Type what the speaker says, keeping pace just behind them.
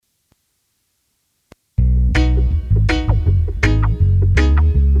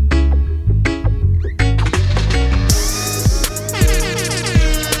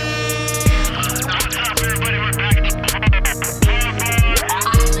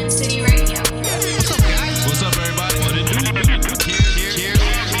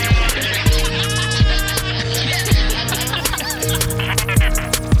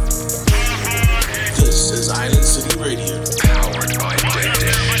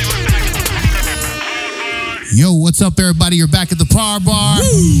Yo, what's up, everybody? You're back at the Par Bar.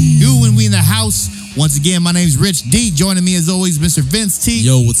 You and we in the house. Once again, my name's Rich D. Joining me, as always, Mr. Vince T.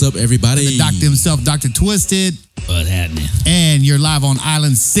 Yo, what's up, everybody? The doctor himself, Dr. Twisted. What's happening? And you're live on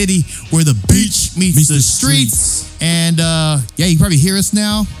Island City, where the beach meets the streets. And yeah, you can probably hear us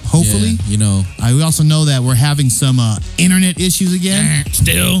now, hopefully. Yeah, you know. We also know that we're having some internet issues again.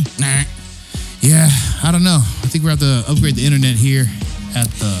 Still? Yeah, I don't know. I think we're going to have to upgrade the internet here at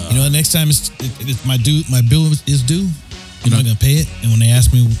the... You know, next time it's my bill is due, I'm not going to pay it. And when they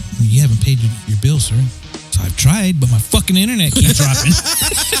ask me, you haven't paid your bill, sir. So I've tried, but my fucking internet keeps dropping.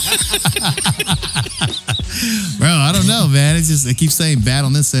 Bro, I don't know, man. It keeps saying bad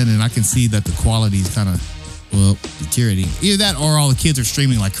on this end, and I can see that the quality is kind of, deteriorating. Either that or all the kids are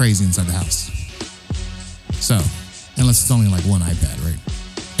streaming like crazy inside the house. So, unless it's only like one iPad, right?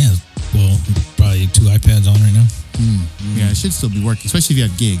 Yeah, well, probably 2 iPads on right now. Yeah, it should still be working, especially if you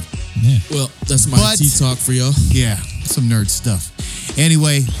have gig. Yeah. Well, that's my tea talk for y'all. Yeah, some nerd stuff.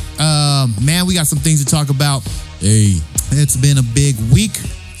 Anyway, man, we got some things to talk about. Hey. It's been a big week,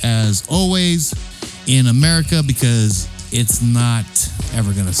 as always, in America, because it's not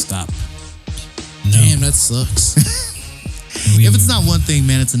ever going to stop. No. Damn, that sucks. If it's not one thing,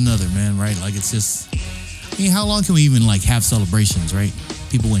 man, it's another, man, right? Like, it's just, I mean, how long can we even, like, have celebrations, right?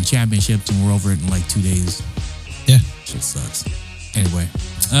 People win championships and we're over it in, like, 2 days. Yeah. Shit sucks. Anyway,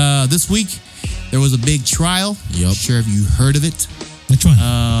 this week, there was a big trial. Yup. Sure, have you heard of it? Which one?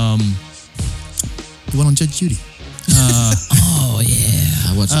 The one on Judge Judy. Oh, yeah.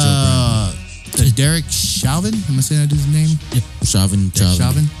 I watched the Derek Chauvin, am I saying that dude's name? Yep. Chauvin.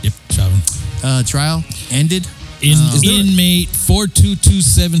 Yep, Chauvin. Trial ended. Inmate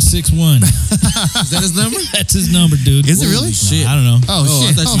 4222761. Is that his number? That's his number, dude. Is it really? Shit. I don't know. Oh,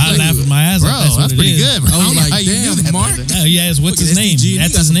 shit. I thought I laughed my ass Bro, off. That's, that's pretty it is. good. Bro. I was like, How you do damn, that, Mark. brother? Oh, yeah, what's his name? SDG,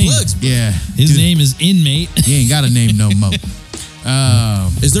 That's his name. Yeah. His Dude, name is Inmate. He ain't got a name no more.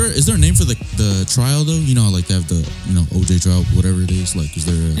 Is there a name for the trial though? You know, how, like they have the OJ trial, whatever it is. Like, is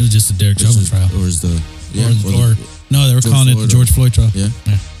there? It was just a Derek Chauvin trial. or is the No, they were calling it the George Floyd trial. Yeah.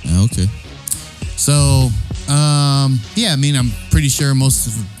 Okay. So, yeah, I mean, I'm pretty sure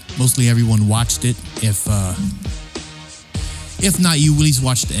mostly everyone watched it. If not, you at least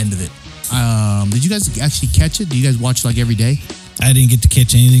watched the end of it. Did you guys actually catch it? Do you guys watch like every day? I didn't get to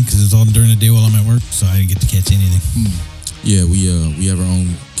catch anything because it's all during the day while I'm at work, so I didn't get to catch anything. Yeah, we have our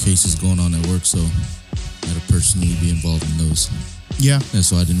own cases going on at work, so I had to personally be involved in those. Yeah. Yeah,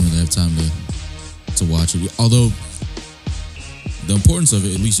 so I didn't really have time to watch it. Although the importance of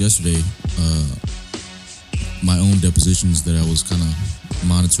it, at least yesterday, my own depositions that I was kind of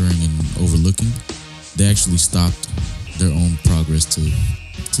monitoring and overlooking, they actually stopped their own progress to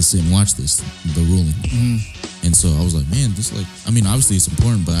sit and watch the ruling. And so I was like, man, this obviously it's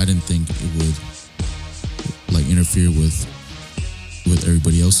important, but I didn't think it would like interfere with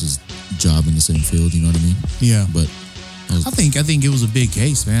everybody else's job in the same field. You know what I mean? Yeah. But I think it was a big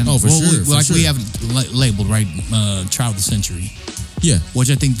case, man. Oh, for sure. We have it labeled, right? Trial of the century. yeah, Which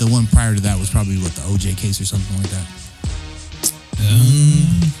I think the one prior to that was probably the OJ case or something like that.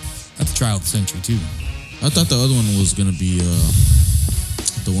 That's the trial of the century too. I thought the other one was gonna be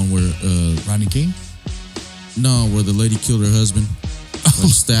the one where Rodney King. no, where the lady killed her husband.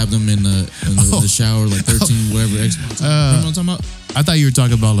 Like stabbed him in the shower like 13 whatever X months. Remember what I'm talking about? I thought you were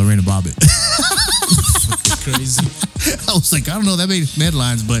talking about Lorena Bobbitt. Crazy. I was like, I don't know, that made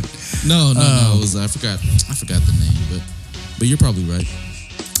headlines, but No. It was I forgot the name, but you're probably right.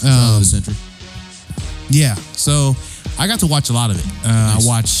 Trial of the century. yeah. So I got to watch a lot of it. Nice. I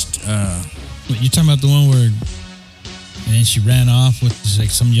watched. You're talking about the one where, and then she ran off with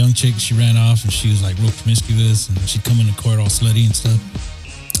like some young chick. She ran off and she was like real promiscuous, and she'd come into court all slutty and stuff.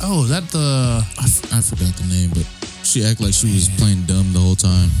 Oh, is that the? I forgot the name, but she acted like she was playing dumb the whole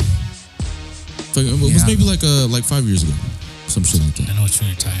time. It was maybe like 5 years ago, some shit like I that. know what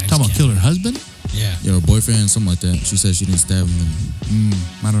you're talking Talking about killed her husband? Yeah. Yeah, her boyfriend, something like that. She said she didn't stab him.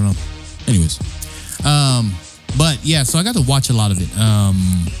 I don't know. Anyways, But yeah, so I got to watch a lot of it.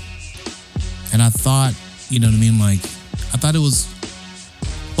 And I thought, you know what I mean? Like, I thought it was,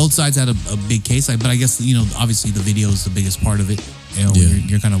 both sides had a big case. But I guess, obviously the video is the biggest part of it. Yeah.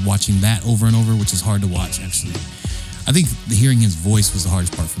 You're kind of watching that over and over, which is hard to watch, actually. I think hearing his voice was the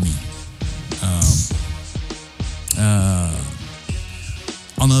hardest part for me.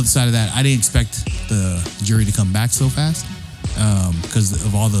 On the other side of that, I didn't expect the jury to come back so fast because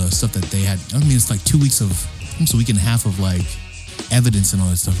of all the stuff that they had. I mean, it's like 2 weeks of, almost a week and a half of like evidence and all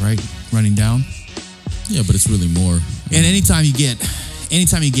that stuff, right? Running down. yeah, but it's really more. And anytime you get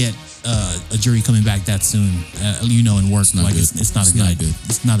a jury coming back that soon, in work, not like good. it's not It's a good, not good.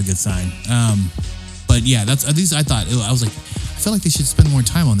 It's not a good sign. But yeah, that's at least I thought. I was like, I feel like they should spend more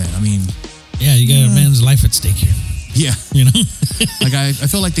time on that. I mean, Yeah, you got a man's life at stake here. yeah, You know? like I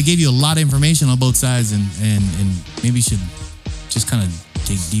feel like they gave you a lot of information on both sides, and maybe should just kind of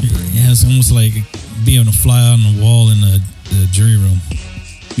dig deeper. Yeah, it's almost like being a fly on the wall in the jury room.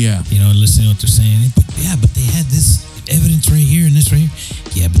 Yeah. You know, listening to what they're saying. But they had this evidence right here and this right here.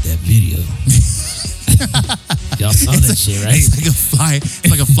 Yeah, but that video. Y'all saw that shit, right? It's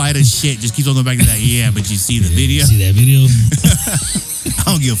like a flight of shit. Just keeps on going back to that. Yeah, but you see the video. See that video?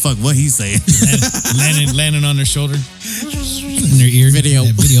 I don't give a fuck what he's saying. landing on their shoulder. In their ear. Video.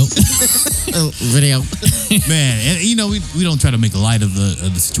 That video. Video. Man, and you know, we don't try to make light of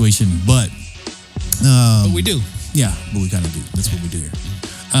the situation, but But we do. yeah, but we kind of do. That's what we do here.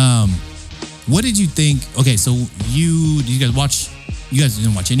 What did you think? Okay, so did you guys watch? You guys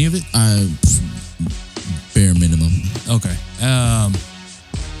didn't watch any of it? Bare minimum. Okay.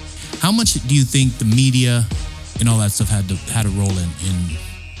 How much do you think the media and all that stuff had a role in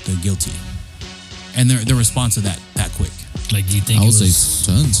the guilty and their response to that quick? Like, do you think I it would was...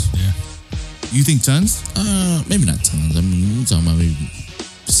 say tons. Yeah. You think tons? Maybe not tons. I mean, we're talking about maybe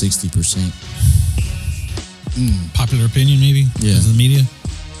 60%. Popular opinion, maybe? Yeah. Because of the media?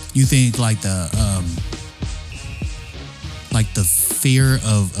 You think like the fear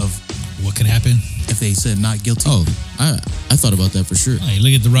of What could happen? if they said not guilty? Oh, I thought about that for sure. Hey,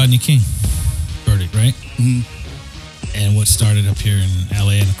 look at the Rodney King verdict, right? Mhm. And what started up here in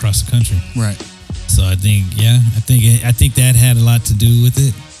LA and across the country. Right. So I think that had a lot to do with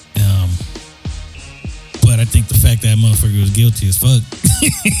it. But I think the fact that motherfucker was guilty as fuck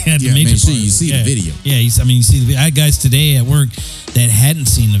had Yeah, the major man, part. you see the video. Yeah, you see the video. I had guys today at work that hadn't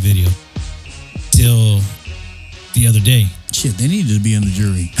seen the video till the other day. Shit, they needed to be in the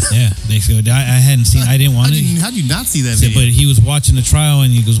jury. Yeah, they said I hadn't seen. I didn't want it. How'd you not see that Said, video? but he was watching the trial,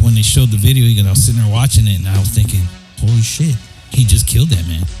 and he goes, when they showed the video, he goes, I was sitting there watching it, and I was thinking, holy shit, he just killed that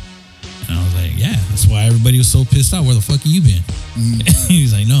man. And I was like, yeah, that's why everybody was so pissed out. Where the fuck have you been? He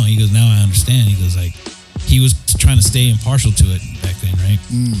was like, no. He goes, now I understand. He goes, like, he was trying to stay impartial to it back then, right?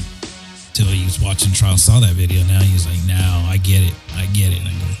 Till he was watching the trial, saw that video. Now he was like, now I get it. And I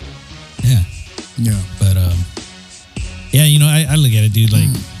go, yeah. Yeah. But, yeah, you know, I look at it, dude, like,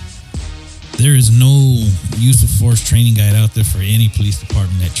 there is no use of force training guide out there for any police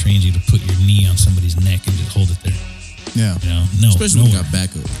department that trains you to put your knee on somebody's neck and just hold it there. Yeah. You know, no. Especially when you nowhere. got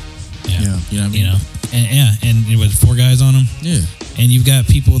backup. Yeah. Yeah. You know what I mean? You know, and it was 4 guys on them. Yeah. And you've got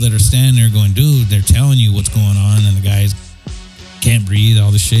people that are standing there going, dude, they're telling you what's going on, and the guys can't breathe,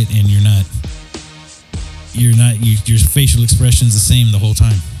 all this shit, and your facial expression's the same the whole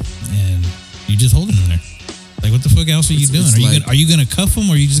time. And you're just holding them there. Like, what the fuck else are you doing? it's Are you gonna cuff him,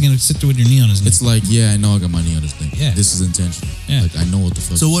 or are you just gonna sit there with your knee on his neck? It's like, yeah, I know I got my knee on this thing. Yeah. This is intentional. Yeah. Like, I know what the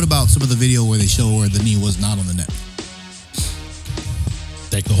fuck. So what about some of the video where they show where the knee was not on the neck?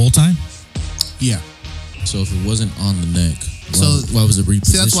 Like the whole time? Yeah. So if it wasn't on the neck, So- why was it repositioned?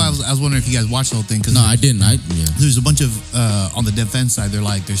 See, that's why I was wondering if you guys watched the whole thing. Cause No, I didn't. Yeah. There's a bunch of on the defense side. They're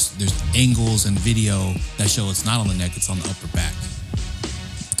like, there's angles and video that show it's not on the neck; it's on the upper back.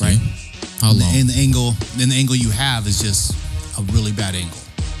 Right. How long? And the angle you have is just a really bad angle.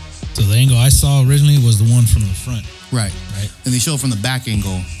 So the angle I saw originally was the one from the front. Right. Right. And they show it from the back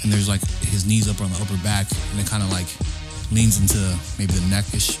angle, and there's like his knees up on the upper back, and it kind of like leans into maybe the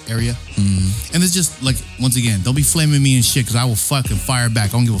neckish area. And it's just like, once again, don't be flaming me and shit, because I will fucking fire back.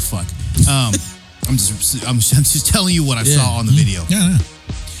 I don't give a fuck. I'm just telling you what I saw on the video. Yeah.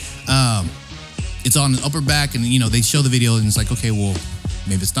 It's on the upper back, and they show the video, and it's like, okay, well,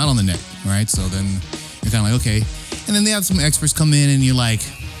 maybe it's not on the neck, right? So then you're kind of like, okay. And then they have some experts come in, and you're like,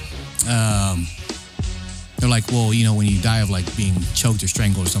 they're like, well, when you die of like being choked or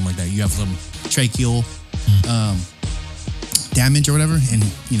strangled or something like that, you have some tracheal damage or whatever, and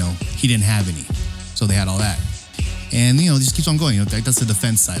he didn't have any, so they had all that, and it just keeps on going. That's the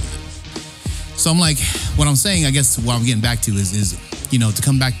defense side of it. So I'm like, what I'm saying, I guess, what I'm getting back to is to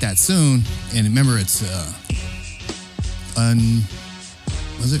come back that soon, and remember, it's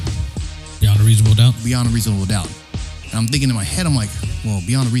was it Beyond a reasonable doubt. beyond a reasonable doubt. And I'm thinking in my head, I'm like, well,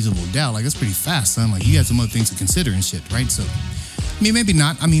 beyond a reasonable doubt, like, that's pretty fast, son. Like, you got some other things to consider and shit, right? So, I mean, maybe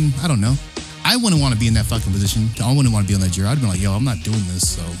not. I mean, I don't know. I wouldn't want to be in that fucking position. I wouldn't want to be on that jury. I'd be like, yo, I'm not doing this,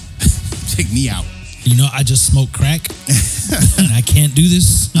 so take me out. I just smoked crack, and I can't do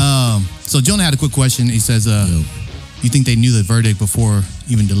this. So Jonah had a quick question. He says, you think they knew the verdict before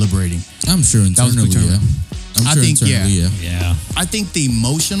even deliberating? I'm sure That was a internally, quick yeah. turnaround. I'm I sure think, internally, yeah. Yeah. I think the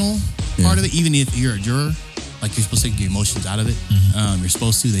emotional part of it, even if you're a juror, like, you're supposed to take your emotions out of it. You're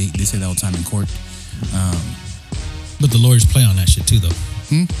supposed to. They say that all the time in court. But the lawyers play on that shit too, though.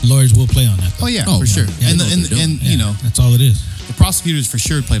 Lawyers will play on that. Though. Oh yeah, Oh, for sure. yeah, And they know what they're doing. and you know, that's all it is. the prosecutors for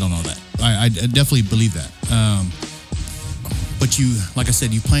sure played on all that. I definitely believe that. But you, like I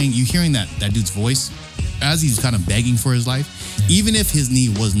said, you hearing that dude's voice as he's kind of begging for his life, even if his knee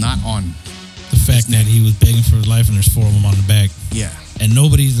was not on. The fact that he was begging for his life and there's 4 of them on the back. Yeah. And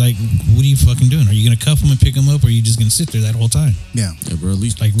nobody's like, what are you fucking doing? Are you going to cuff him and pick him up, or are you just going to sit there that whole time? Yeah. Yeah, bro. At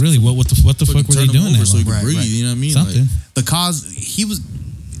least Like, really, what the fuck were they doing that so you long? can Right, breathe. right. You know what I mean? Something. Like, The cause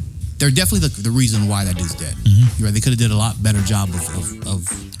they're definitely the reason why that dude's dead. You're right. They could have did a lot better job of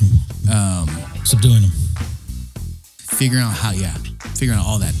Subduing him. figuring out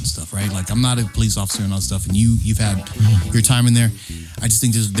all that and stuff, right? Like, I'm not a police officer and all that stuff, and you've had your time in there. I just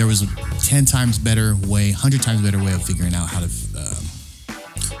think there was a 10 times better way, 100 times better way of figuring out how to.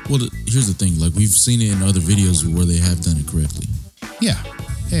 well, here's the thing. Like, we've seen it in other videos where they have done it correctly, Yeah.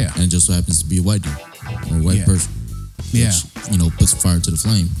 and it just so happens to be a white dude or a white Yeah. person. Yeah. Which, puts fire to the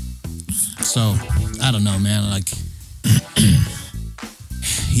flame. So I don't know, man. Like,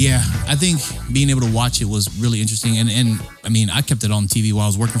 yeah, I think being able to watch it was really interesting, and I mean, I kept it on TV while I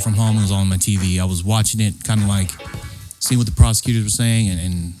was working from home. It was on my TV. I was watching it, kind of like seeing what the prosecutors were saying,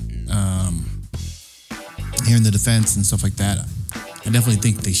 and hearing the defense and stuff like that. I definitely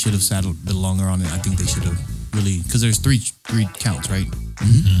think they should have sat a bit longer on it. I think they should have really, because there's three counts, right?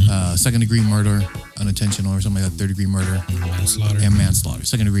 Second degree murder, unintentional, or something like that. Third degree murder, Manslaughter. and manslaughter.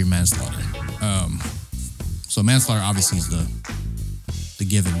 Second degree manslaughter. So manslaughter obviously is the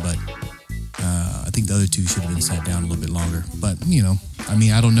given, but I think the other two should have been sat down a little bit longer. But I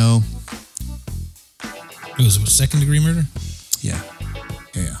mean, I don't know. It was a 2nd degree murder? Yeah.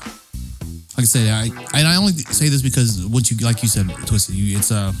 Like I said, I only say this because once you, like you said, Twisted, it's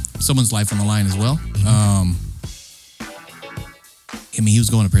someone's life on the line as well. I mean, he was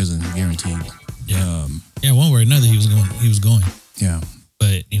going to prison, guaranteed. Yeah. Yeah, one way or another, he was going. Yeah.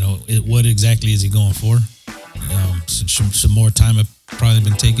 But, what exactly is he going for? Some more time have probably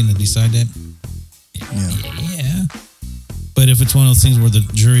been taken to decide that. Yeah. But if it's one of those things where the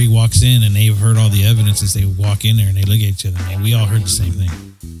jury walks in and they've heard all the evidence as they walk in there and they look at each other, and we all heard the same thing.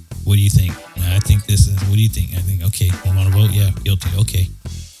 What do you think? I think this is, what do you think? I think, okay, you want to vote? Yeah, guilty. Okay.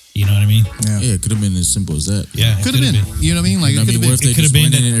 You know what I mean? Yeah, it could have been as simple as that. Yeah. Could have been. You know what I mean? Like, I it could mean, have what been. if they could've just been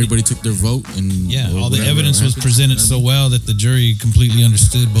went in that- and everybody took their vote and Yeah, all the whatever evidence was happened? presented so well that the jury completely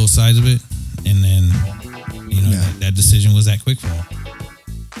understood both sides of it. And then, that decision was that quick for them.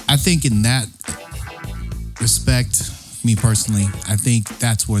 I think in that respect, me personally, I think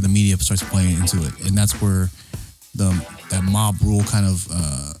that's where the media starts playing into it, and that's where that mob rule kind of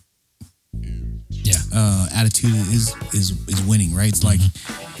attitude is winning, right? It's like,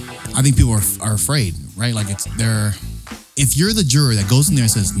 I think people are afraid, right? Like, if you're the juror that goes in there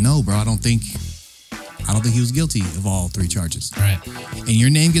and says, no, bro, I don't think he was guilty of all 3 charges, Right. and your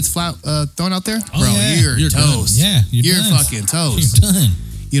name gets thrown out there, bro, yeah. you're toast. Done. Yeah, you're done. fucking toast. You're done.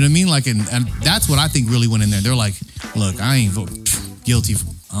 You know what I mean? Like, and that's what I think really went in there. They're like, look, I ain't guilty.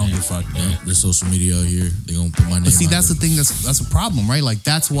 I don't give a fuck. Yeah, there's social media out here. They're gonna put my name. But see, out that's there. the thing. That's a problem, right? Like,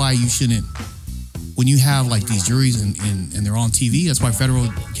 that's why you shouldn't. When you have like these juries and they're on TV, that's why federal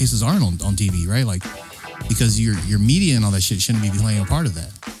cases aren't on TV, right? Like, because your media and all that shit shouldn't be playing a part of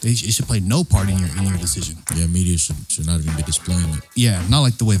that. It should play no part in your decision. Yeah, media should not even be displaying it. Yeah, not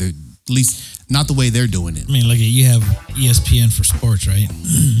like the way at least not the way they're doing it. I mean, you have ESPN for sports, right?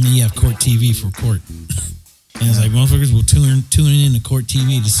 And you have Court TV for court. And it's like, motherfuckers will tune in to Court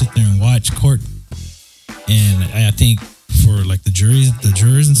TV to sit there and watch court. And I think for like the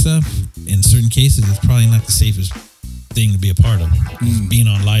jurors and stuff, in certain cases, it's probably not the safest thing to be a part of. Being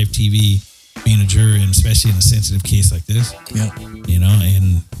on live TV, being a juror, and especially in a sensitive case like this, Yeah.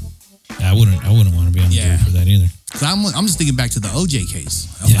 and I wouldn't want to be on the jury for that either. So I'm just thinking back to the OJ case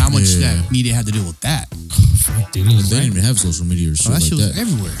of Yeah. how much Yeah. that media had to do with that. Fuck, dude, it was They didn't even have social media or shit that like shit that. was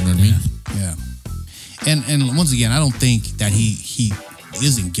everywhere. You know what I mean? Yeah. And once again, I don't think that he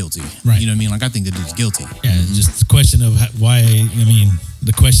isn't guilty. Right. You know what I mean? Like, I think the dude's guilty. Yeah, it's just the question of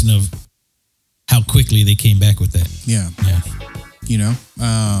the question of how quickly they came back with that. Yeah. Yeah. You know?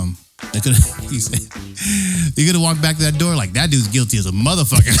 They could have walked back to that door like, that dude's guilty as a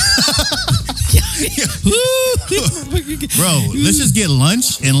motherfucker. Bro, let's just get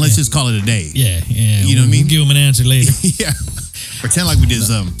lunch and let's just call it a day. Yeah. You know what I mean? We'll give them an answer later. Yeah. Pretend like we did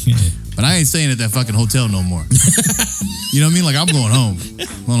something. Yeah. But I ain't staying at that fucking hotel no more. You know what I mean? Like, I'm going home. I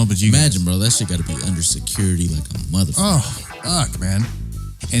don't know about you guys. Imagine, bro, that shit got to be under security like a motherfucker. Oh, fuck, man.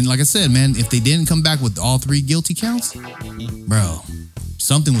 And like I said, man, if they didn't come back with all 3 guilty counts, bro,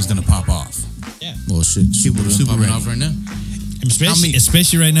 something was going to pop off. Yeah. Well, shit, People super super popping ready. off right now.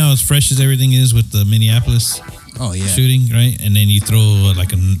 Especially right now, as fresh as everything is with the Minneapolis Oh yeah. shooting, right? And then you throw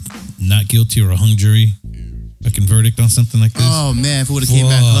like a not guilty or a hung jury, fucking verdict on something like this. Oh man, if it would have came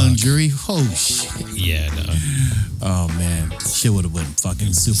back Fuck. hung jury, oh shit. Yeah, dog. Oh man, shit would have went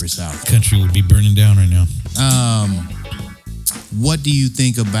fucking super south. Country would be burning down right now. What do you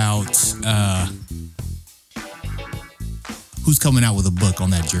think about who's coming out with a book on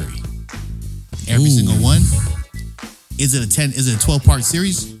that jury? Every Ooh. single one? Is it a 12-part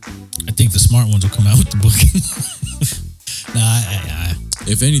series? I think the smart ones will come out with the book. Nah, I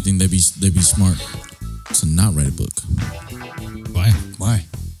If anything, they'd be smart to not write a book. why? Why?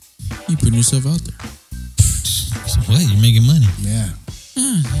 You putting yourself out there. So what? You're making money. Yeah.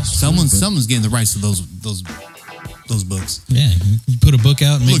 Someone's getting the rights to those books. Yeah, you put a book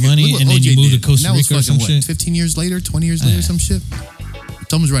out and make money, what and then OJ you move did. to Costa And that was Rica or some fucking, shit. 15 years later, 20 years later, Yeah. some shit.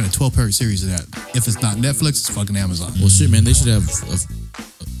 Someone's writing a 12-part series of that. If it's not Netflix, it's fucking Amazon. Well, shit, man, they should have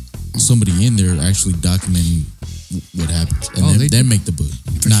somebody in there actually documenting what happens, and Oh, they then make the book.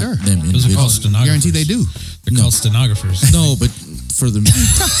 For not sure. them Those are called individually. stenographers. Guarantee they do. They're called stenographers. No, but for the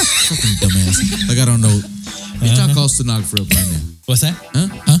fucking dumbass, like I don't know. You're not called stenographer up right now, What's that?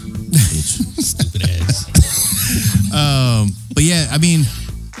 huh? Bitch. Stupid ass. But yeah, I mean,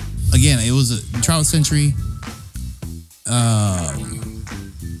 again, it was a trial century.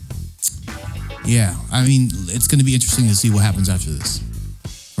 Yeah, I mean, it's going to be interesting to see what happens after this,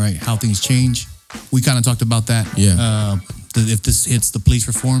 right? How things change. We kind of talked about that. Yeah. If this hits the police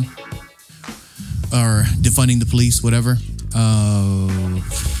reform or defunding the police, whatever.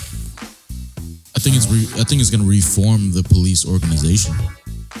 I think it's going to reform the police organization.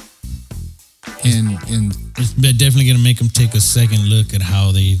 And It's definitely going to make them take a second look at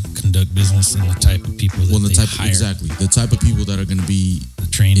how they conduct business and the type of people that they hire. Exactly the type of people that are going to be The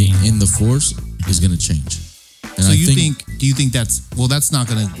training. in the force is going to change. And so I do you think that's not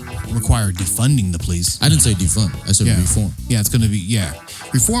going to require defunding the police? I didn't say defund. I said reform. Yeah, it's going to be,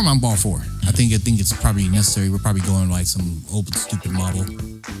 reform I'm all for. I think it's probably necessary. We're probably going like some old stupid model.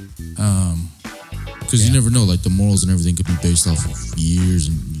 Because you never know, like the morals and everything could be based off of years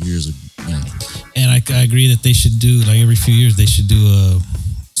and years of, And I agree that they should do, like every few years, they should do a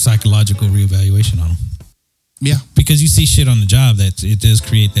psychological reevaluation on them. Yeah. Because you see shit on the job that it does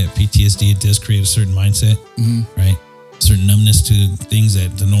create that PTSD. It does create a certain mindset, right? Certain numbness to things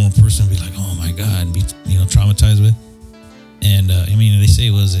that the normal person would be like, oh my God, and be traumatized with. And I mean, they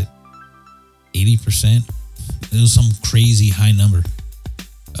say, was it 80%? It was some crazy high number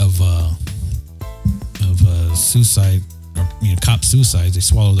of suicide or cop suicides. They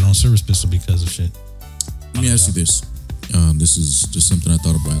swallow their own service pistol because of shit. Let me ask you this. This is just something I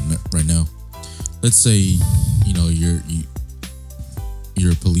thought about right now. Let's say,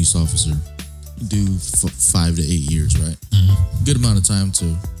 you're a police officer. You do 5 to 8 years, right? Good amount of time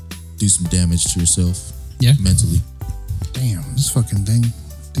to do some damage to yourself. Yeah. Mentally. Damn, this fucking thing.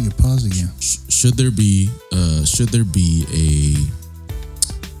 Do your pause again. Should there be a,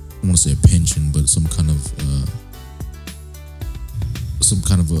 I want to say a pension, but some kind of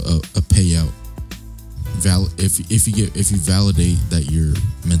a payout. If you validate that you're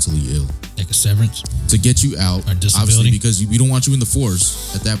mentally ill, Like a severance. to get you out, Or disability. obviously, because we don't want you in the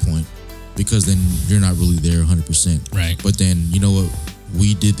force at that point, because then you're not really there 100%. Right. But then, you know what?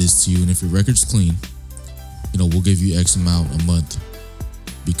 We did this to you, and if your record's clean, we'll give you X amount a month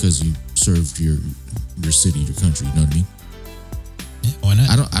because you served your city, your country. You know what I mean? Yeah, why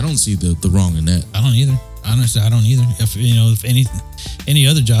not? I don't see the wrong in that. I don't either. Honestly, I don't either. If any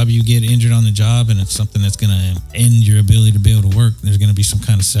other job you get injured on the job and it's something that's going to end your ability to be able to work, there's going to be some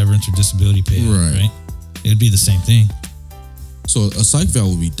kind of severance or disability payout, right? It'd be the same thing. So a psych val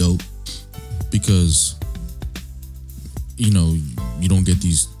would be dope because you don't get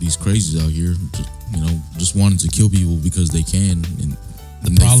these crazies out here, just wanting to kill people because they can, and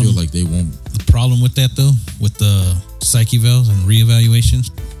they feel like they won't. The problem with that, though, with the psych evals and reevaluations,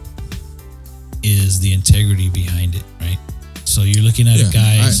 is the integrity behind it, right? So you're looking at a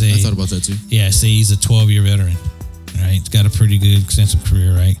guy, I say, thought about that too. yeah, say he's a 12-year veteran, right? He's got a pretty good, extensive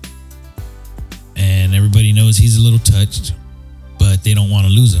career, right? And everybody knows he's a little touched, but they don't want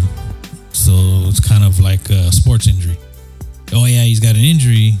to lose him. So it's kind of like a sports injury. Oh yeah, he's got an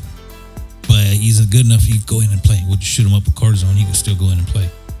injury, but he's good enough he can go in and play. We'll just shoot him up with cortisone, he can still go in and play.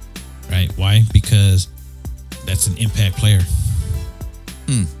 Right? Why? Because that's an impact player.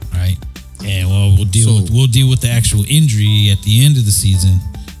 Right? And we'll deal with the actual injury at the end of the season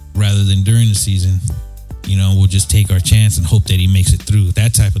rather than during the season. We'll just take our chance and hope that he makes it through.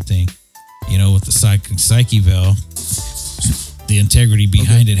 That type of thing. With the psych eval, the integrity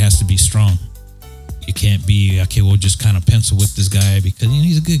behind it has to be strong. You can't be, okay, we'll just kind of pencil with this guy because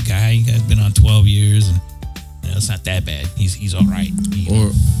he's a good guy. He has been on 12 years and it's not that bad. He's all right. You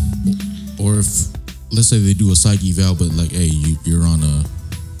know? Or if let's say they do a psych eval, but like, hey, you're on a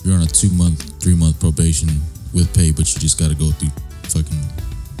 2-month, 3-month probation with pay, but you just got to go through fucking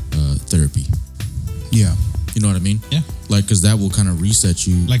therapy. Yeah. You know what I mean? Yeah. Like, because that will kind of reset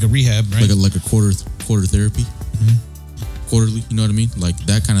you, Like a rehab, right? like a quarter therapy, quarterly. You know what I mean? Like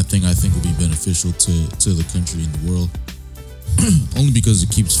that kind of thing, I think would be beneficial to the country and the world, only because it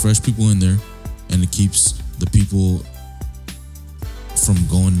keeps fresh people in there, and it keeps the people from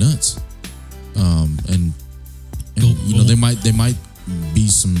going nuts. And you know, there might be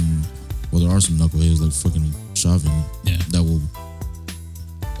some. Well, there are some knuckleheads like fucking Chauvin that will,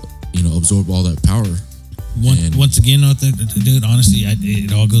 you know, absorb all that power. Once again, dude, honestly,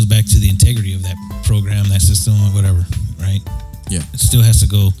 it all goes back to the integrity of that program, that system, or whatever, right? Yeah. It still has to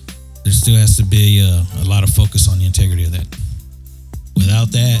go. There still has to be a lot of focus on the integrity of that.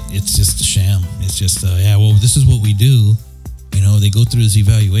 Without that, it's just a sham. It's just, well, this is what we do. You know, they go through this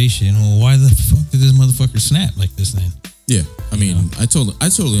evaluation. Well, why the fuck did this motherfucker snap like this then? Yeah, I mean, I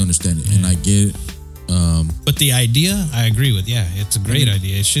totally understand it, and I get it. But the idea, I agree with. Yeah, it's a great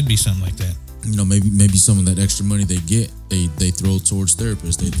idea. It should be something like that. You know, maybe some of that extra money they get, they throw towards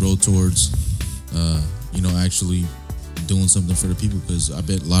therapists. They throw towards, you know, actually doing something for the people. Because I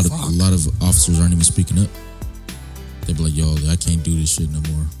bet a lot of officers aren't even speaking up. They be like, yo, I can't do this shit no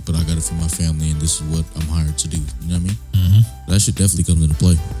more, but I got it for my family, and this is what I'm hired to do. You know what I mean? Mm-hmm. That shit definitely comes into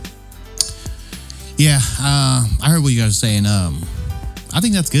play. Yeah, I heard what you guys are saying. I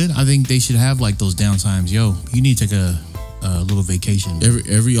think that's good. I think they should have like those downtimes. Yo, you need to take a little vacation.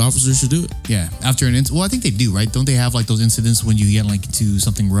 Every officer should do it. Yeah, after an incident. Well, I think they do, right? Don't they have like those incidents when you get like into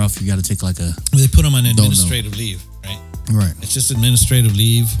something rough? You got to take like a. Well, they put them on administrative leave, right? Right. It's just administrative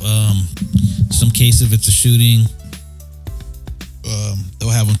leave. Some case if it's a shooting, they'll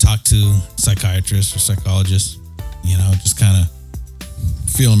have them talk to psychiatrists or psychologists. You know, just kind of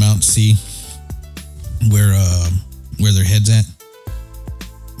feel them out and see where their head's at.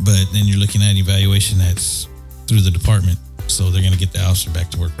 But then you're looking at an evaluation that's through the department, so they're going to get the officer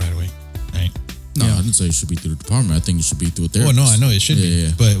back to work right away, right? No, I didn't say it should be through the department. I think it should be through a therapist. Oh, no, I know it should be.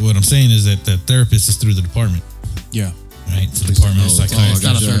 Yeah. But what I'm saying is that the therapist is through the department, Yeah. right? It's the department of psychiatry. It's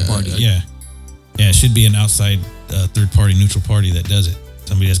not a third party. Yeah. It should be an outside third party, neutral party that does it.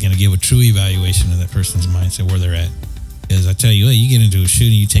 Somebody that's going to give a true evaluation of that person's mindset, where they're at. Because I tell you what, you get into a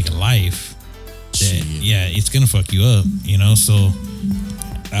shooting, you take a life, that, it's going to fuck you up, you know? So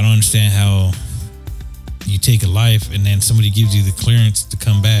I don't understand how you take a life and then somebody gives you the clearance to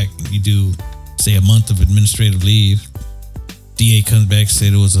come back. You do, say, a month of administrative leave. DA comes back,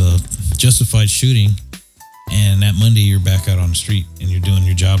 said it was a justified shooting, and that Monday you're back out on the street and you're doing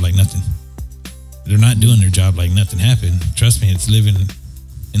your job like nothing. They're not doing their job like nothing happened. Trust me, it's living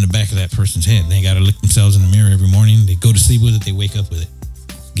in the back of that person's head. They got to look themselves in the mirror every morning. They go to sleep with it. They wake up with it.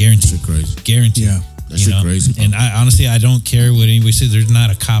 Guaranteed. That shit crazy. Guaranteed. Yeah. That shit crazy, bro. And I honestly, I don't care what anybody says. There's not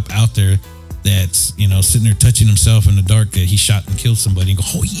a cop out there that's, you know, sitting there touching himself in the dark that he shot and killed somebody and go,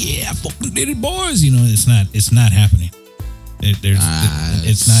 oh yeah, I fucking did it, boys. You know, it's not happening.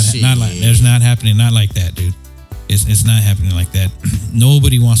 It's not like, there's not happening. Not like that, dude. It's not happening like that.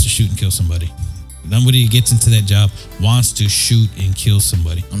 Nobody wants to shoot and kill somebody. Nobody who gets into that job wants to shoot and kill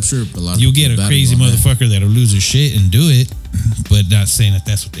somebody. I'm sure a lot of You'll people get a crazy motherfucker that'll lose their shit and do it, but not saying that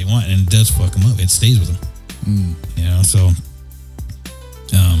that's what they want, and it does fuck them up. It stays with them. You know, so.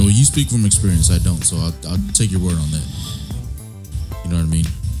 Well, you speak from experience. I don't, so I'll take your word on that. You know what I mean?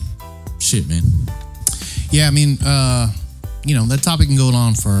 Shit, man. Yeah, I mean, you know, that topic can go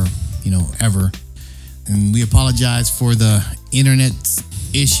on for, you know, ever. And we apologize for the internet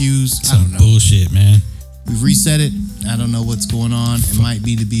issues. I Some don't know. bullshit, man. We've reset it. I don't know what's going on. It might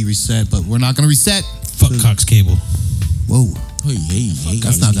need to be reset, but we're not going to reset. Fuck Cox Cable. Whoa. Hey,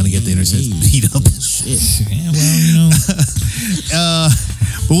 That's not going to get the internet beat up. Shit. Yeah, well, you know.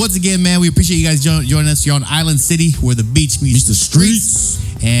 But once again, man, we appreciate you guys joining us. You're on Island City, where the beach meets the streets.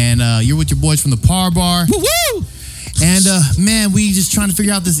 And you're with your boys from the Par Bar. Woo! And man, we just trying to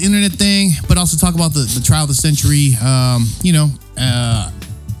figure out this internet thing, but also talk about the trial of the century. You know,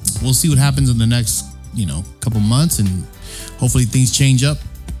 we'll see what happens in the next, you know, couple months, and hopefully things change up,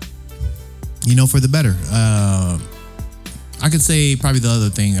 you know, for the better. I could say probably the other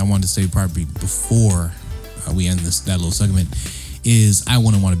thing I wanted to say probably before we end that little segment is I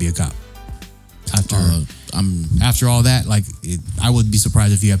wouldn't want to be a cop. After all that, like I would be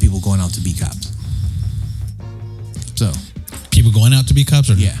surprised if you have people going out to be cops. So, People going out to be cops?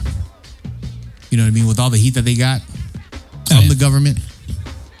 Or yeah. You know what I mean? With all the heat that they got from the government,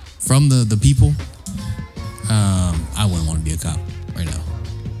 from the people, I wouldn't want to be a cop right now.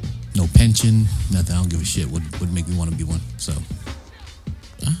 no pension, nothing. I don't give a shit. Would make me want to be one. So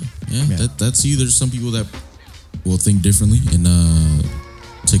Yeah. That's either some people that will think differently and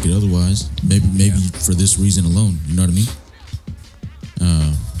take it otherwise. Maybe for this reason alone. You know what I mean?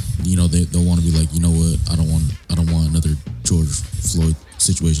 They'll want to be like, you know what? I don't want another George Floyd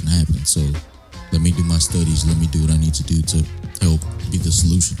situation to happen. So let me do my studies. Let me do what I need to do to help be the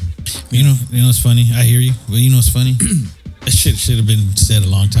solution. You know what's funny? I hear you. But you know what's funny? That shit should have been said a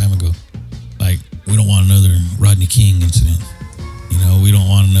long time ago. Like, we don't want another Rodney King incident. We don't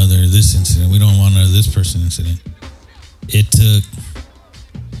want another this incident. We don't want another this person incident. It took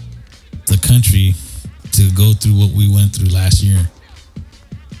the country to go through what we went through last year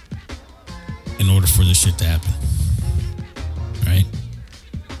in order for this shit to happen. Right?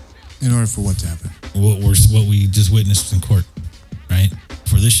 in order for what to happen? What we just witnessed in court, right?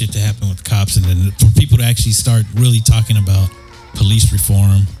 For this shit to happen with cops, and then for people to actually start really talking about police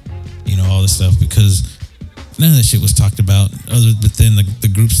reform, all this stuff, because none of that shit was talked about but then the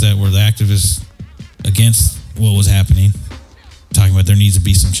groups that were the activists against what was happening, talking about there needs to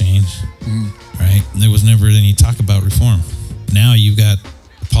be some change, right? There was never any talk about reform. Now you've got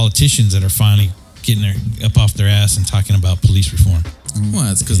politicians that are finally getting up off their ass and talking about police reform. Well,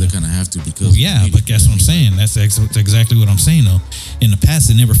 that's because they kind of have to. Because but that's what I'm saying. That's exactly what I'm saying, though. In the past,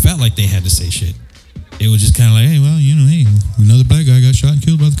 it never felt like they had to say shit. It was just kind of like, hey, well, hey, another black guy got shot and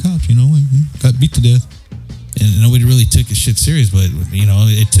killed by the cops, got beat to death. And nobody really took his shit serious, but,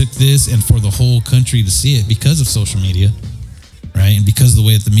 it took this and for the whole country to see it because of social media, right? And because of the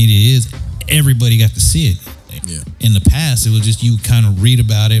way that the media is, everybody got to see it. Yeah. In the past, it was just you kind of read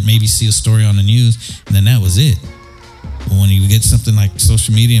about it, maybe see a story on the news, and then that was it. But when you get something like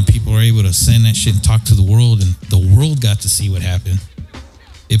social media and people are able to send that shit and talk to the world, and the world got to see what happened,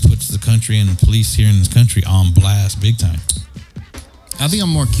 it puts the country and the police here in this country on blast big time. I think I'm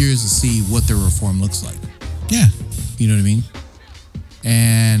more curious to see what their reform looks like. Yeah. You know what I mean?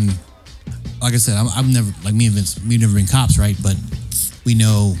 And like I said, I've never, like me and Vince, we've never been cops, right? But we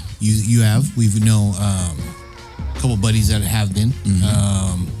know you have. We know a couple buddies that have been.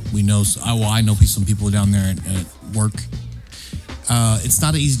 Mm-hmm. We know, I know some people down there at work. It's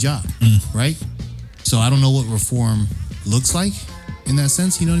not an easy job, right? So I don't know what reform looks like in that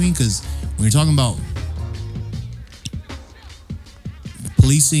sense, you know what I mean? Because when you're talking about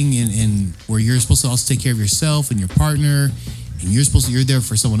policing and where you're supposed to also take care of yourself and your partner, and you're there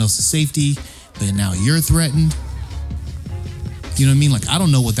for someone else's safety, but now you're threatened. You know what I mean? Like, I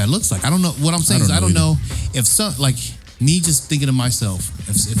don't know what that looks like. I don't know. What I'm saying is I don't know if some, like me just thinking to myself,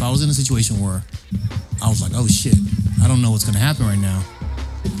 if I was in a situation where I was like, oh shit, I don't know what's going to happen right now,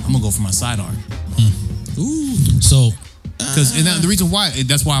 I'm going to go for my sidearm. Ooh. So, because the reason why,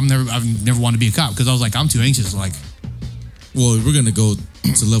 that's why I've never wanted to be a cop, because I was like, I'm too anxious. Like, well, we're going to go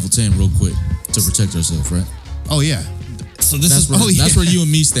to level 10 real quick to protect ourselves, right? Oh yeah. So that's where you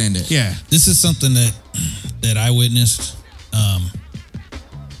and me stand at. Yeah. This is something that I witnessed.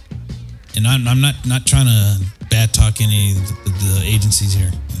 And I'm not trying to bad talk any of the agencies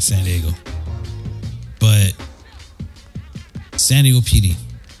here in San Diego, but San Diego PD.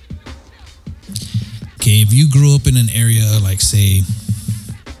 Okay, if you grew up in an area like, say,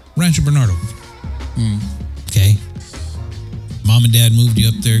 Rancho Bernardo, okay, mom and dad moved you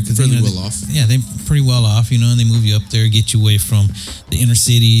up there because pretty well off. Yeah, they're pretty well off, and they move you up there, get you away from the inner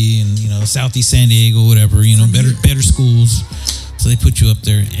city and Southeast San Diego, whatever, better schools. So they put you up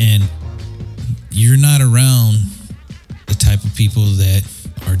there, and you're not around the type of people that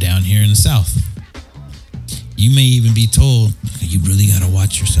are down here in the South. You may even be told, you really got to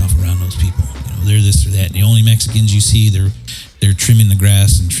watch yourself around those people. They're this or that. The only Mexicans you see, they're trimming the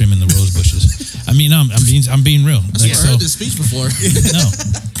grass and trimming the rose bushes. I mean, I'm being real. I've heard this speech before. No,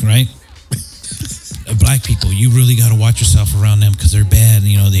 right? Black people, you really got to watch yourself around them because they're bad.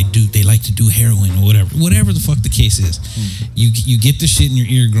 They like to do heroin or whatever the fuck the case is. You get the shit in your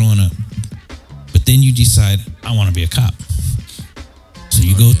ear growing up, but then you decide, I want to be a cop. So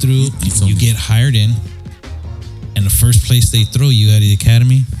you go through, you get hired in, and the first place they throw you out of the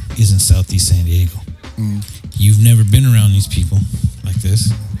academy is in Southeast San Diego. You've never been around these people like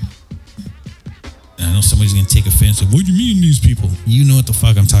this. And I know somebody's going to take offense of, what do you mean these people? You know what the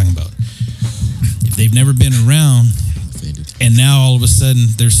fuck I'm talking about. If they've never been around, and now all of a sudden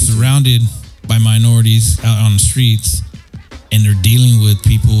they're surrounded by minorities out on the streets, and they're dealing with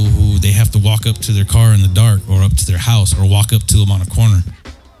people who they have to walk up to their car in the dark, or up to their house, or walk up to them on a corner,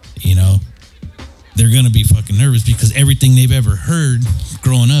 they're going to be fucking nervous because everything they've ever heard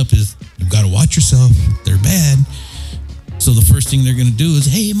growing up is, you got to watch yourself, they're bad. So the first thing they're going to do is,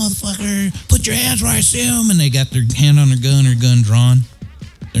 hey, motherfucker, put your hands where I see them. And they got their hand on their gun or gun drawn.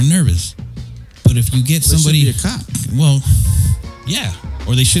 They're nervous. But if you get They should somebody, be a cop. well, yeah,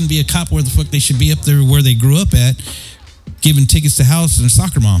 or they shouldn't be a cop. Where the fuck they should be up there where they grew up at, giving tickets to house and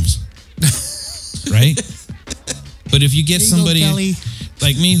soccer moms, right? But if you get There you go, somebody Kelly.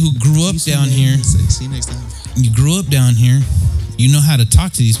 like me who grew up down here, See you next time. you grew up down here, you know how to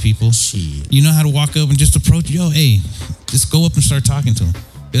talk to these people. Shit. You know how to walk up and just approach. Yo, hey, just go up and start talking to them.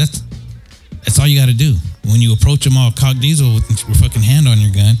 That's all you got to do. When you approach them all cock diesel with your fucking hand on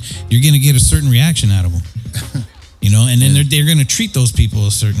your gun, you're gonna get a certain reaction out of them. You know, and then they're gonna treat those people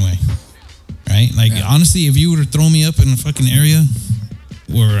a certain way, right? Like honestly, if you were to throw me up in a fucking area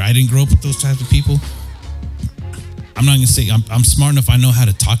where I didn't grow up with those types of people, I'm not gonna say I'm smart enough. I know how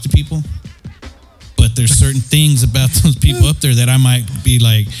to talk to people. But there's certain things about those people up there that I might be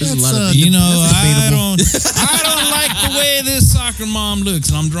like, There's a lot of you know, that's I don't like the way this soccer mom looks,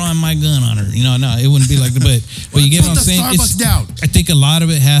 and I'm drawing my gun on her. You know, no, it wouldn't be like that. But you get what I'm Put the saying? Starbucks down. I think a lot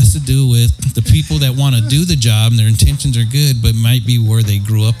of it has to do with the people that want to do the job, and their intentions are good, but might be where they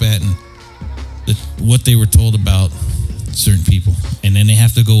grew up at and what they were told about certain people, and then they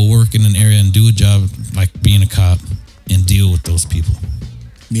have to go work in an area and do a job like being a cop and deal with those people.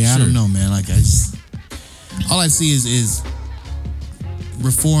 Yeah, I don't know, man. Like all I see is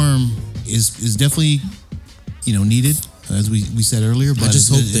reform is definitely, needed, as we said earlier. But I just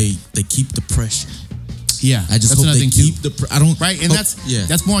hope they keep the pressure. Yeah, I just that's hope another they thing keep too. I don't Right, and hope-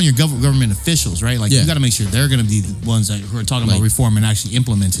 that's more on your government officials, right? Like you got to make sure they're going to be the ones who are talking about reform and actually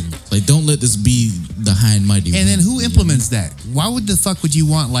implementing it. Like, don't let this be the high and mighty. And then who implements that? Why would the fuck would you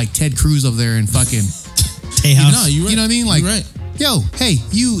want like Ted Cruz over there and fucking? Tejas. No, you're right. You know what I mean? Like, You're right. yo, hey,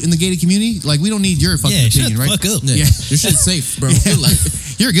 you in the gated community, like we don't need your fucking Yeah, shut opinion, the right? fuck up. Yeah, Yeah. your shit's safe, bro. Yeah. Like,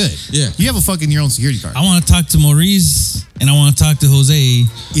 You're good. Yeah. You have a fucking your own security card. I want to talk to Maurice and I want to talk to Jose,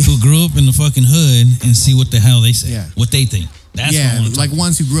 who grew up in the fucking hood, and see what the hell they say, Yeah. what they think. That's what I yeah, want to like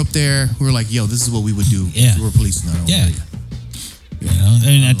ones who grew up there who are like, yo, this is what we would do Yeah. if we were policing our own Yeah. area. You know,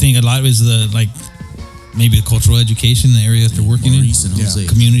 and I think a lot of it is maybe the cultural education, the area that they're working Maurice and in, Jose.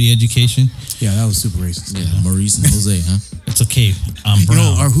 community education. Yeah, that was super racist. Yeah, Maurice and Jose, huh? It's okay. I'm You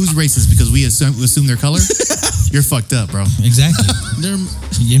know, brown. or who's racist because we assume their color? You're fucked up, bro. Exactly. They're,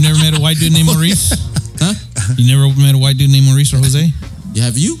 You've never met a white dude named Maurice? huh? You never met a white dude named Maurice or Jose? Yeah,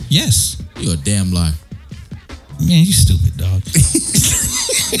 have you? Yes. You a damn lie. Man, you stupid dog.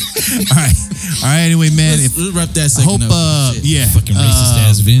 All right. Anyway, man, Let's wrap that I segment hope, up. Shit. yeah. Fucking racist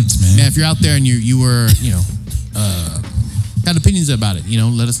ass Vince, man. Man, if you're out there and you were, had opinions about it,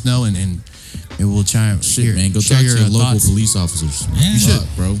 let us know and maybe we'll try and Shit, man. Go talk to your local thoughts. police officers. Yeah. You should.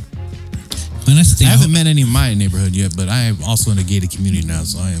 Fuck, bro. And that's the thing. I haven't met any in my neighborhood yet, but I am also in a gated community now,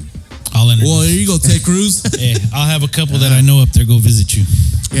 so I am. I'll introduce Well, there you go, Ted Cruz. Yeah, I'll have a couple that I know up there go visit you.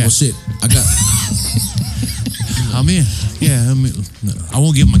 Yeah, Well, shit. I got. I'm in. Yeah, I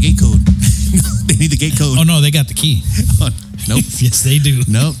won't give them my gate code. They need the gate code. Oh no, they got the key. Nope. Yes, they do.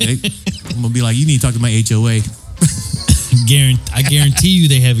 Nope. I'm gonna be like, you need to talk to my HOA. I guarantee you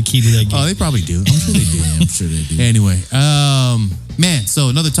they have a key to that gate. Oh, they probably do. I'm sure they do. Yeah, I'm sure they do. Anyway, man. So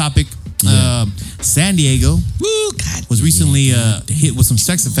another topic. San Diego Woo, God. was recently hit with some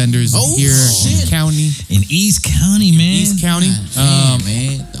sex offenders Oh, here in shit. the county, In East County, man. East County.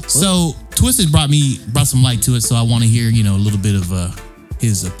 Man. The fuck? So Twisted brought some light to it. So I want to hear, a little bit of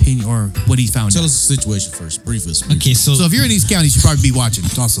his opinion or what he found Tell out. us the situation first. Brief us. Okay, so, So if you're in East County, you should probably be watching.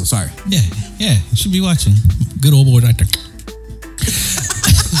 Also, sorry. yeah, you should be watching. Good old boy right there.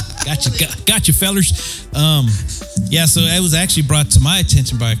 Got you, fellers. Yeah, so it was actually brought to my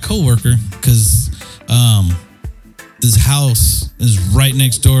attention by a coworker because this house is right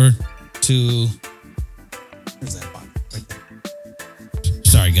next door to. Where's that bottle? Right there.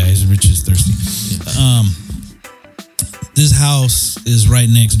 Sorry, guys, Rich is thirsty. This house is right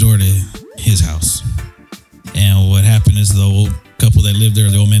next door to his house, and what happened is the old couple that lived there,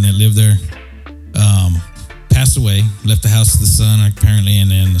 the old man that lived there, passed away, left the house to the son apparently, and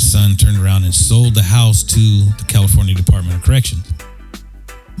then the son turned around and sold the house to the California Department of Corrections.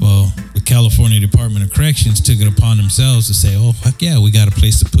 Well, the California Department of Corrections took it upon themselves to say, oh, fuck yeah, we got a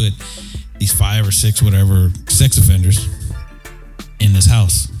place to put these 5 or 6, whatever, sex offenders in this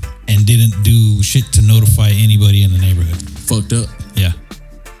house, and didn't do shit to notify anybody in the neighborhood. Fucked up. Yeah.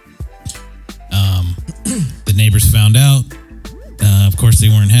 The neighbors found out. Of course, they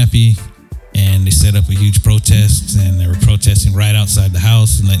weren't happy, and they set up a huge protest, and they were protesting right outside the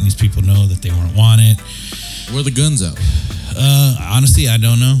house and letting these people know that they weren't wanted. Where are the guns out? Honestly, I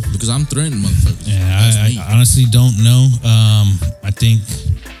don't know. Because I'm threatening motherfuckers. Yeah, That's me. I honestly don't know. I think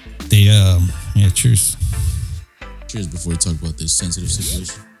they, yeah, cheers. Cheers before we talk about this sensitive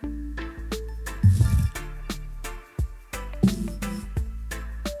situation.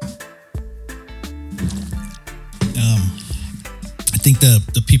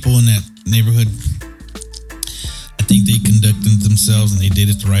 the people in that neighborhood, I think they conducted themselves and they did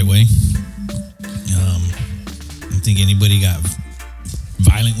it the right way. I don't think anybody got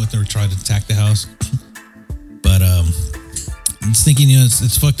violent with her or tried to attack the house. But I'm just thinking,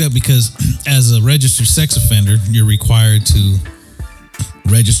 it's fucked up because as a registered sex offender, you're required to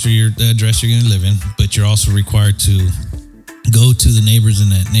register the address you're going to live in, but you're also required to go to the neighbors in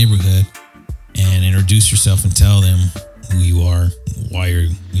that neighborhood and introduce yourself and tell them who you are, why you're,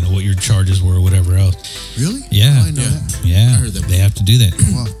 what your charges were, or whatever else. Really? Yeah. I didn't know that. Yeah. I heard that They have to do that.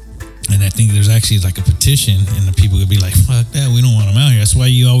 Wow. And I think there's actually like a petition, and the people would be like, fuck that, we don't want them out here. That's why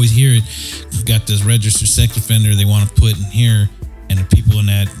you always hear it. You've got this registered sex offender they want to put in here, and the people in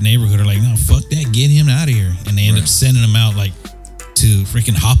that neighborhood are like, no, fuck that, get him out of here. And they end up sending him out like to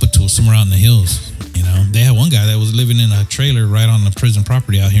freaking Hoppatul, somewhere out in the hills. They had one guy that was living in a trailer right on the prison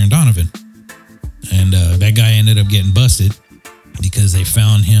property out here in Donovan. And that guy ended up getting busted because they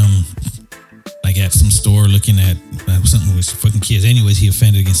found him like at some store looking at something with fucking kids. Anyways, he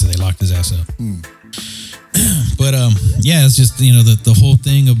offended against it. They locked his ass up. But yeah, it's just, the whole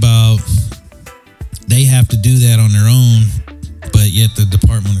thing about they have to do that on their own, but yet the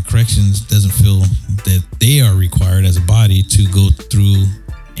Department of Corrections doesn't feel that they are required as a body to go through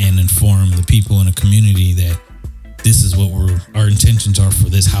and inform the people in a community that this is what our intentions are for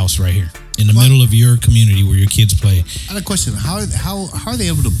this house right here in the middle of your community where your kids play. I had a question. How are they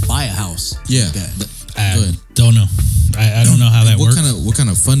able to buy a house? Yeah. Like that? I don't know. I don't know how that works. What kind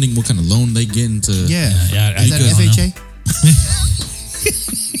of funding? What kind of loan they get into? Yeah. Yeah, Is that FHA?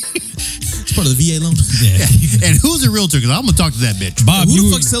 It's part of the VA loan. Yeah. And who's a realtor? Because I'm gonna talk to that bitch. Bob, Who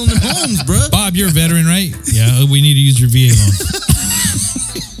the fuck's selling them homes, bro? Bob, you're a veteran, right? Yeah, we need to use your VA loan.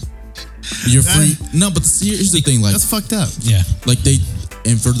 You're free. No, but here's the thing. Like, That's fucked up. Yeah. like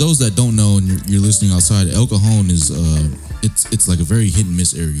and for those that don't know and you're listening outside, El Cajon is it's like a very hit and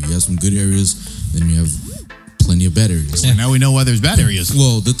miss area. You have some good areas, then you have plenty of bad areas. And now we know why there's bad areas.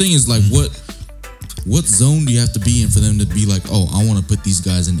 Well, the thing is, like, what zone do you have to be in for them to be like, oh, I want to put these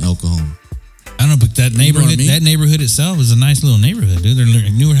guys in El Cajon? I don't know, but that You know what I neighborhood, mean? that neighborhood itself is a nice little neighborhood, dude. They're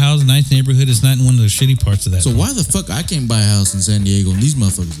like newer house, nice neighborhood. It's not in one of the shitty parts of that. So why the fuck I can't buy a house in San Diego and these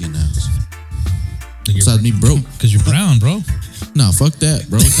motherfuckers getting a house? You're Besides me broke. because you're brown, bro. Nah, fuck that,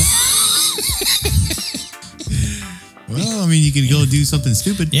 bro. Well, I mean, you could go do something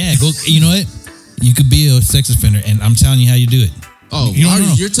stupid. Yeah, go. You know what? You could be a sex offender, and I'm telling you how you do it. Oh, You don't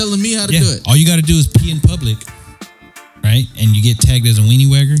know. you're telling me how to do it? All you got to do is pee in public, right? And you get tagged as a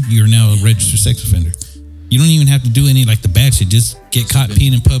weenie wagger. You're now a registered sex offender. You don't even have to do any like the bad shit. Just get caught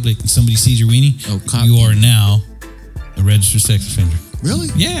peeing in public, and somebody sees your weenie. Oh, caught you are peeing. now a registered sex offender. Really?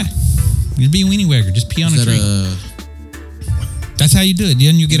 Yeah, you'd be a weenie wagger. Just pee on Is a that tree. That's how you do it.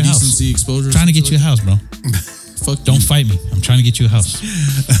 Then you get a house. indecency exposure? I'm trying to get you a house, bro. Fuck Don't you. fight me. I'm trying to get you a house.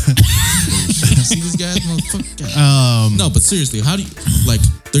 See these guys, motherfucker. No, but seriously, how do you like?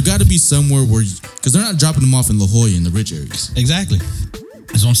 There got to be somewhere where, because they're not dropping them off in La Jolla in the rich areas. Exactly.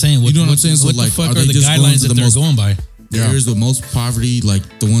 That's what I'm saying. You know what I'm saying? So, What like, the fuck are are they the just going guidelines to that the they're most- going by? The areas with most poverty, like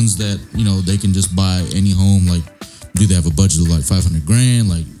the ones that they can just buy any home. Like, do they have a budget of like $500,000?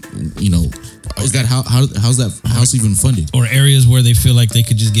 Like, is that how's that house even funded? Or areas where they feel like they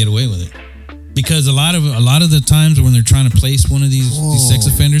could just get away with it. Because a lot of the times when they're trying to place one of these sex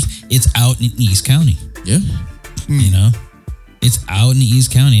offenders, it's out in East County. Yeah. It's out in the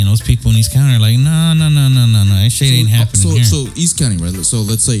East County, and those people in East County are like, no, that shit ain't happening here. So East County, right? So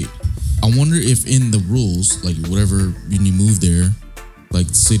let's say, I wonder if in the rules, like whatever when you move there, like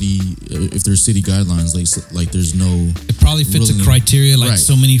city, if there's city guidelines, like there's no. It probably fits ruling- a criteria, like Right.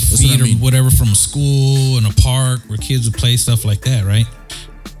 so many That's feet what I or mean. whatever from a school and a park where kids would play, stuff like that, right?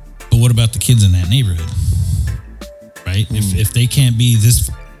 But what about the kids in that neighborhood, right? If they can't be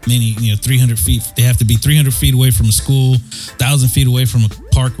this many, 300 feet, they have to be 300 feet away from a school, 1,000 feet away from a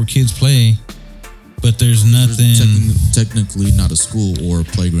park where kids play, but there's nothing. Technically not a school or a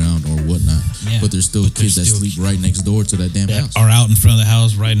playground or whatnot, Yeah. but there's still But there's kids that still- sleep right next door to that damn that house. are out in front of the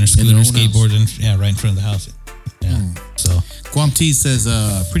house, riding their In their scooters, own house. skateboards, and right in front of the house. Yeah. So Guam T says,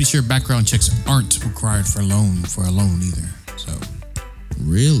 pretty sure background checks aren't required for a loan either. So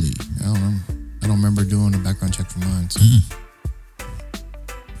Really? I don't know. I don't remember doing a background check for mine. So.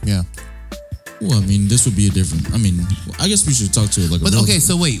 Yeah. Well, I mean, this would be a different. I mean, I guess we should talk to it like. But a real- okay,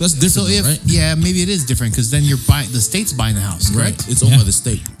 so wait. That's different, So though, if right? yeah, maybe it is different because then the state's buying the house, Right. correct? It's owned Yeah. by the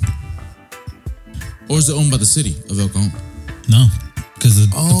state, or is it owned by the city of El Cajon? no, because the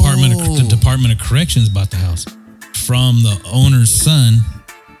Oh. Department of Corrections bought the house from the owner's son.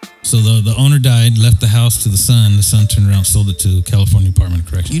 So the owner died, left the house to the son. The son turned around, sold it to California Department of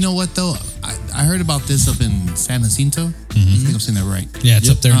Corrections. You know what though? I heard about this up in San Jacinto. I think I'm saying that right. Yeah, it's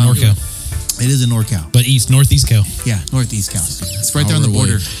up there in NorCal. It is in NorCal. But northeast Cal. Yeah, northeast Cal. It's right there on the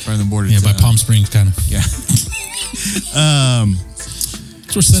border. Right on the border. Yeah, to, by Palm Springs, kind of. Yeah.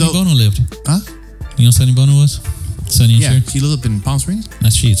 That's where Sonny Bono lived. Huh? You know who Sonny Bono was? Sonny and Yeah, Cher? she lived up in Palm Springs.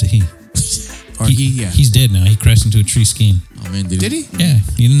 Not she, it's a he. Or he, yeah. He's dead now. He crashed into a tree skiing. Oh man, Did he? Yeah,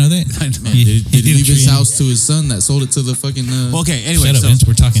 you didn't know that? I know. Man, did he leave his tree- house to his son that sold it to the fucking? Okay. Anyway, Shut up, Vince.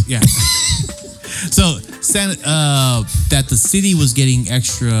 We're talking. Yeah. So, that the city was getting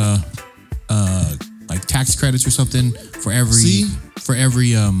extra, like tax credits or something for every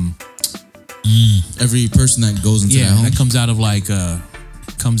every person that goes into that home. that comes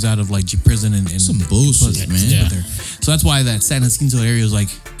out of prison and Some bullshit, man. Yeah. There. So that's why that San Jacinto area is like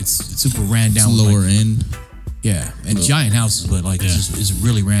it's super ran down. It's with, lower like, end. yeah, and giant houses, but like it's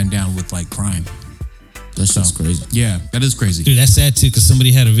really ran down with like crime. That shit's crazy. Yeah, that is crazy. Dude, that's sad too, because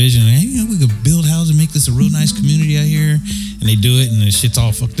somebody had a vision. Hey, we could build houses and make this a real nice community out here. And they do it, and the shit's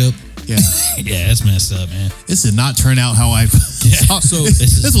all fucked up. Yeah, Yeah, that's messed up, man. this did not turn out how I. So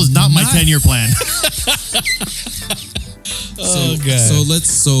this was not my 10-year plan. Oh, God.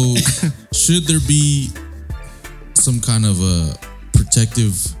 So should there be some kind of a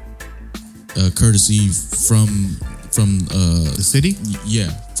protective courtesy from The city,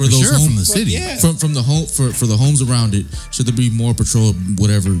 for those sure, homes, from the city. from the home for the homes around it? Should there be more patrol,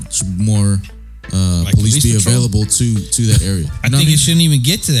 whatever? Should more police be patrol? available to that area? I think it shouldn't even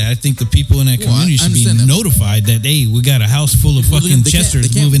get to that. I think the people in that Well, community I should be understand that. notified that, hey, we got a house full of fucking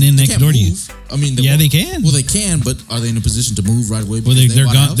Chesters moving in next door to you. I mean, Yeah, they can. Well, they can, but are they in a position to move right away? Well, because they're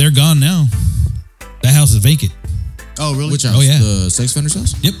bought a gone. house? They're gone now. That house is vacant. Oh, really? Which house? Oh, yeah. The sex offender's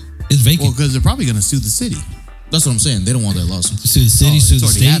house? Yep, it's vacant. Well, because they're probably going to sue the city. That's what I'm saying. They don't want that lawsuit. Sue the city, sue it's the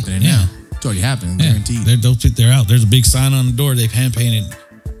already state. happening Yeah. now. It's already happening, Yeah. guaranteed. They're out. There's a big sign on the door. They've hand painted.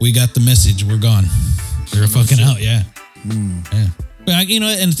 We got the message. We're gone. They're fucking out. Yeah. Yeah. But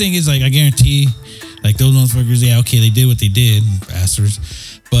and the thing is, like, I guarantee, like, those motherfuckers. Yeah, okay, they did what they did, bastards.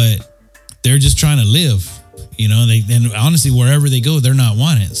 But they're just trying to live. And honestly, wherever they go, they're not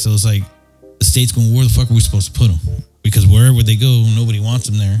wanted. So it's like the state's going, where the fuck are we supposed to put them? Because wherever they go, nobody wants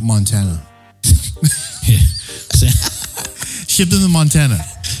them there. Montana. Yeah. Ship them to Montana.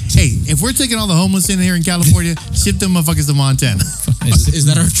 Hey, if we're taking all the homeless in here in California, ship them motherfuckers to Montana. Is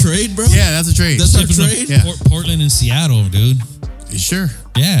that our trade, bro? Yeah, that's a trade. That's our Shipping them trade? to Yeah. Portland and Seattle, dude. Sure.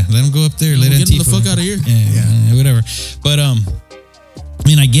 Yeah, let them go up there. Let Get them the Antifa- fuck out of here. Yeah, whatever. But I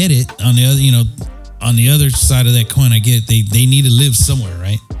mean, I get it. On the other, on the other side of that coin, I get it. They need to live somewhere,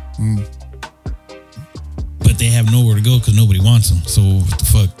 right? But they have nowhere to go because nobody wants them. So what the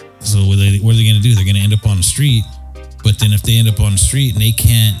fuck? So what are they going to do? They're going to end up on the street. But then if they end up on the street and they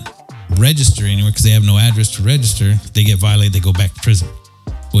can't register anywhere because they have no address to register, they get violated. They go back to prison.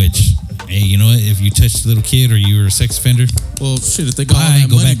 Which, hey, you know what? If you touched a little kid or you were a sex offender, Well, shit, if they got all Bye, that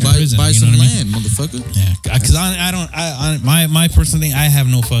go money, back to prison, buy you know some what I land, motherfucker. yeah, because my personal thing, I have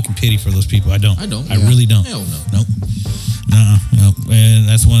no fucking pity for those people. I don't. I don't. I Yeah. really don't. Hell no. Nope. No. And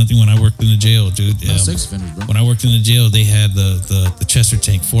that's one thing when I worked in the jail, dude. Not sex offenders, bro. When I worked in the jail, they had the Chester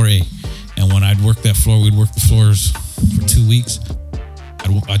tank 4A, and when I'd work that floor, we'd work the floors for 2 weeks.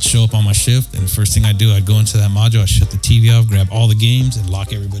 I'd show up on my shift, and the first thing I'd do, I'd go into that module, I'd shut the TV off, grab all the games, and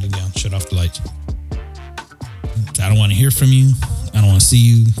lock everybody down. Shut off the lights. I don't want to hear from you. I don't want to see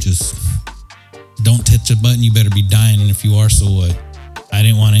you. Just don't touch a button. You better be dying, and if you are, so what? I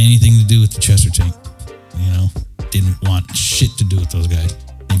didn't want anything to do with the Chester tank. Didn't want shit to do with those guys.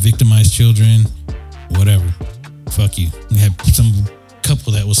 They victimized children, whatever. Fuck you. We had some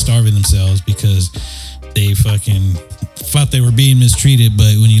couple that was starving themselves because they fucking thought they were being mistreated,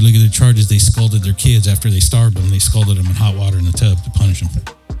 but when you look at their charges, they scalded their kids after they starved them. They scalded them in hot water in the tub to punish them.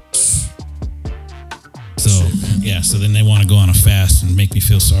 So, so then they want to go on a fast and make me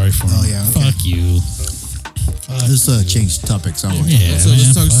feel sorry for them. Oh, yeah, okay. Fuck you. Let's change topics. All right. Yeah, So let's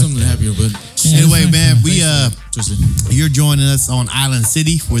man, talk fuck something that. happier, but Anyway, man, Twisted. you're joining us on Island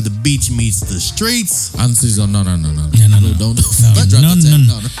City, where the beach meets the streets. Honestly, no. No. Don't No, drop the tape.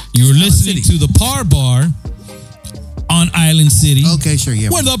 no. You were listening City. to the Par Bar on Island City. Okay, sure, yeah.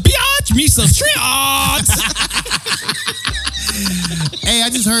 Where the beach meets the streets. Hey, I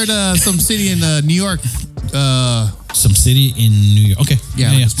just heard some city in New York. Some city in New York. Okay.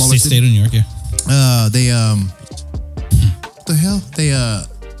 Yeah, like a smaller State of New York, yeah. They what the hell? They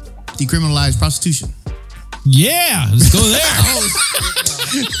decriminalized prostitution. Yeah, let's go there.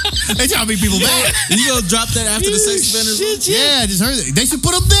 They trying to bring people back. You gonna drop that after the sex offenders? Shit, Yeah, I just heard it. They should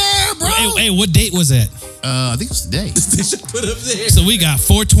put them there, bro. Hey, what date was that? I think it was today. They should put up there. So we got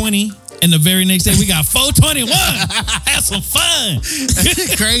 420, and the very next day we got 421. Have some fun.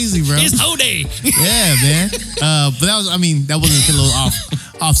 Crazy, bro. It's whole day. Yeah, man. But that was, I mean, that wasn't a little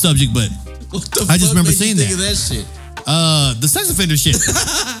off subject, but What the I just fuck remember made you seeing think that. of that shit. the sex offender shit.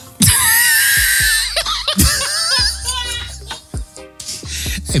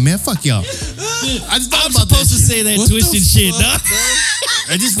 Hey, man, fuck y'all. I just thought I'm about that supposed to shit. say that What the twisted shit, fuck, dog.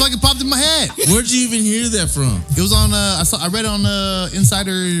 It just fucking popped in my head. Where'd you even hear that from? It was on. I read it on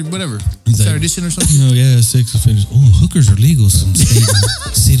Insider, whatever, Insider Edition or something. Oh yeah, sex offenders. Oh, hookers are legal some state,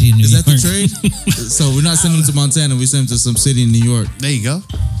 city in New Is York. that the trade? So we're not sending them to Montana. We send them to some city in New York. There you go.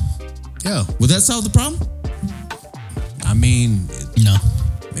 Yo, Would that solve the problem? I mean, No.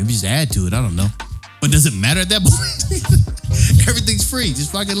 maybe just add to it. I don't know. But does it matter at that point? Everything's free.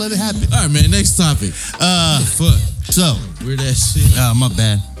 Just fucking let it happen. All right, man. Next topic. Fuck. So, Weird ass shit. my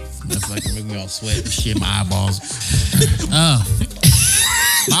bad. That's like making me all sweat and shit. My eyeballs. My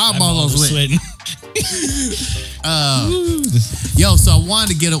eyeballs all sweat. Yo, so I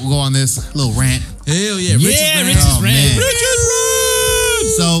wanted to go on this little rant. Hell yeah. Yeah, Rich's Rich's Oh, rant. man.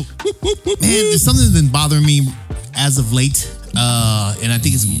 So, man, there's something that's been bothering me as of late. And I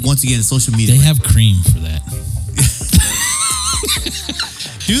think it's once again social media. They have cream for that.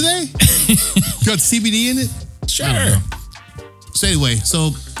 Do they? Got CBD in it? Sure. I don't know. So anyway,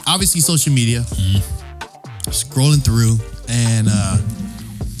 so obviously social media, scrolling through, and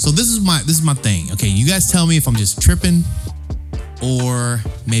so this is my thing. Okay, you guys tell me if I'm just tripping or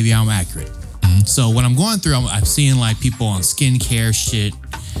maybe I'm accurate. So when I'm going through, I'm seeing like people on skincare shit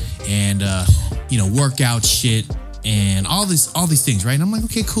and workout shit and all these things, right? And I'm like,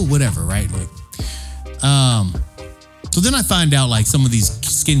 okay, cool, whatever, right? Like, so then I find out like some of these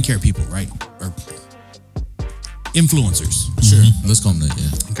skincare people, right, or influencers, Sure. Let's call them that,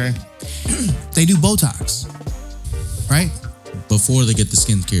 yeah. okay, they do Botox, right? Before they get the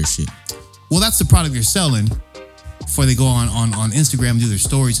skincare shit. Well, that's the product they're selling before they go on Instagram and do their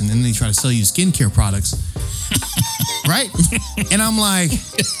stories, and then they try to sell you skincare products, right? And I'm like,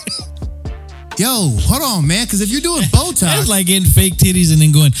 yo, hold on, man, because if you're doing Botox, That's like getting fake titties and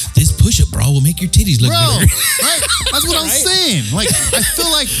then going, this push-up bra will make your titties look bro, bigger. right? That's what I'm Right? saying. Like, I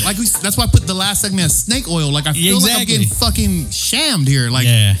feel like that's why I put the last segment as snake oil. Like, I feel like I'm Exactly. getting fucking shammed here. Like,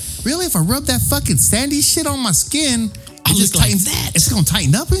 Yeah. really, if I rub that fucking sandy shit on my skin, I'll it just look like tightens. that. It's gonna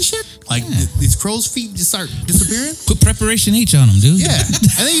tighten up and shit. Like these crow's feet just start disappearing. Put Preparation H on them, dude. Yeah,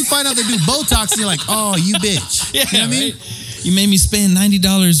 and then you find out they do Botox, and you're like, oh, you bitch. Yeah, You know what I mean? right? You made me spend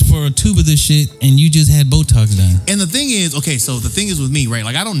 $90 for a tube of this shit, and you just had Botox done. And the thing is, okay, so the thing is with me, right?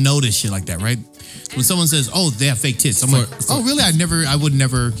 Like, I don't notice shit like that, right? When someone says, oh, they have fake tits, I'm like, oh, really? I would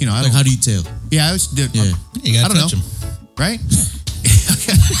never, I Like, don't. how do you tell? Yeah, Yeah. You gotta I don't touch know. them. Right?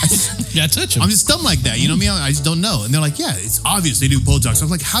 You gotta touch them. I'm just dumb like that, you know what I mean? I just don't know. And they're like, yeah, it's obvious they do Botox. I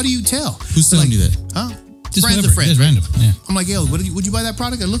was like, how do you tell? Who's They're telling like, you that? Huh? Just Friends whatever. of friends. Just right? random. Yeah. I'm like, yo, would you buy that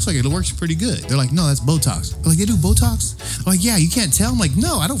product? It looks like it works pretty good. They're like, no, that's Botox. They're like, they do Botox? I'm like, yeah, you can't tell. I'm like,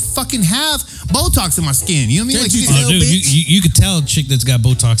 no, I don't fucking have Botox in my skin. You know what I mean? Can't Like, you Oh, tell, dude, bitch? you could tell a chick that's got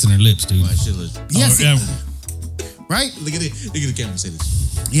Botox in her lips, dude. My shit looks. yes, Oh, yeah. right? Look at it. Look at the camera say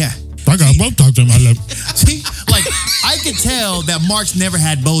this. Yeah. I got Botox in my lip. See, like, I could tell that Mark's never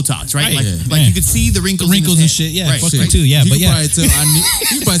had Botox, right? Right, Like, yeah. like Yeah. you could see the wrinkles, in Wrinkles his and head. shit, yeah, Right, fuck right. me too, yeah, You but can yeah. probably tell you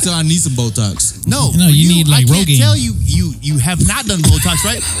can probably tell I need some Botox. No, No, you need, like, I can't Rogaine. tell you have not done Botox,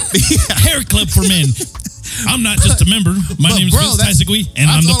 right? Hair Club for Men. I'm not just a member. My But name is bro, Vince that's- Tysigui, and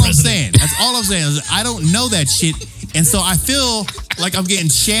I'm That's the all I'm president. saying. That's all I'm saying. Is I don't know that shit, and so I feel like I'm getting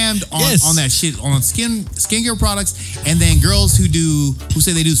shammed on, Yes. on that shit on skincare products, and then girls who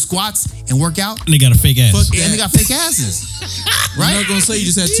say they do squats and work out, And they got a fake ass. Fuck and they got fake asses, You're right? not gonna say you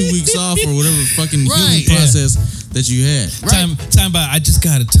just had 2 weeks off or whatever fucking Right, healing yeah. process that you had. Right. Time about I just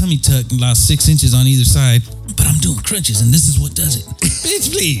got a tummy tuck and lost 6 inches on either side, but I'm doing crunches and this is what does it.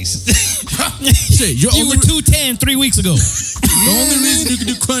 Bitch, please. Shit, You were 210 3 weeks ago. The only reason you can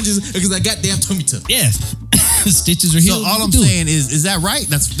do crunches is because I got damn tummy tuck. Yeah. Stitches are So healed. all You I'm do it. saying is that right?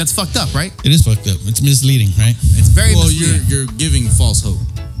 That's fucked up, right? It is fucked up. It's misleading, right? It's very Well, misleading. you're giving false hope.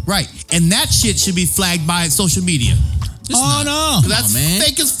 Right, and that shit should be flagged by social media. Oh no. That's man.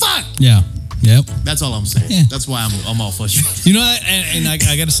 fake as fuck. Yeah. Yep. That's all I'm saying. Yeah. That's why I'm all frustrated. You know what? And I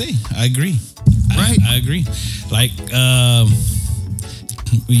gotta say, I agree. Right. I agree. Like,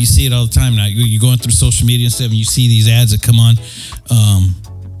 you see it all the time now. You're going through social media and stuff, and you see these ads that come on.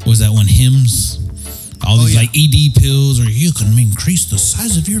 What was that one? Hims. All these yeah. like ED pills, or you can increase the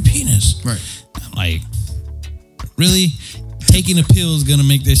size of your penis. Right. I'm like, Really? Taking a pill is gonna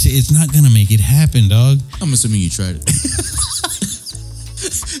make that shit. It's not gonna make it happen, dog. I'm assuming you tried it.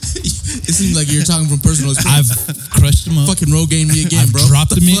 It seems like you're talking from personal experience. I've crushed them up. Fucking Rogaine me again, I've bro.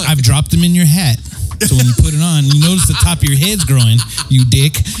 dropped them in. I've dropped them in your hat. So when you put it on, you notice the top of your head's growing. You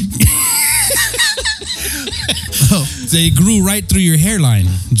dick. They grew right through your hairline.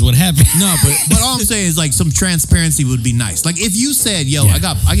 Is what happened. No, but all I'm saying is like some transparency would be nice. Like if you said, "Yo,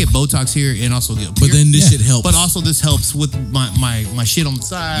 Yeah. I get Botox here and also get," But here, then this shit helps. but also this helps with my shit on the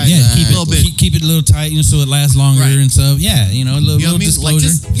side. Yeah, keep a little bit. keep it a little tight, so it lasts longer Right. and stuff. Yeah, a little, You know little what I mean? disclosure.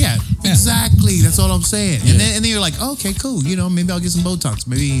 Like exactly. That's all I'm saying. And then you're like, okay, cool. Maybe I'll get some Botox.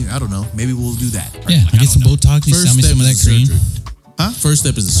 Maybe I don't know. Maybe we'll do that. Right? Yeah, Like, I get some don't know. Botox. You sell me some of that is the cream. surgery. Huh? First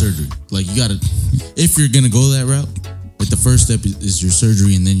step is the surgery. Like you gotta, if you're gonna go that route, like the first step is your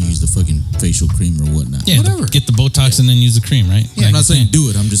surgery, and then you use the fucking facial cream or whatnot. Yeah, Whatever. get the Botox and then use the cream, right? Yeah, I'm not saying do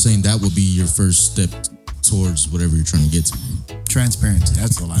it. I'm just saying that would be your first step towards whatever you're trying to get to. Transparency.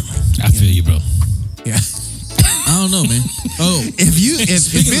 That's all I like. I feel you, bro. Yeah. I don't know, man. Oh, If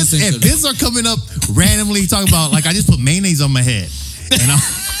Speaking of things that- Vince are coming up randomly talking about like I just put mayonnaise on my head, and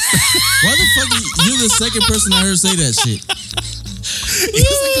why the fuck you're the second person I heard say that shit? it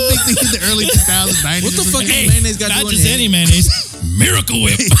was like a big thing in the early 2000s, 90s. What the or some fuck shit. is mayonnaise got to do Not on just your any head? mayonnaise. Miracle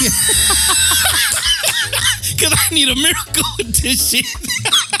Whip. Because I need a miracle with this shit.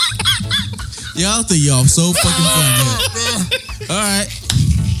 Y'all think y'all so fucking funny. All right,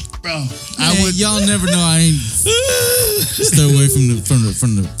 Bro, man, y'all never know. I ain't stay away from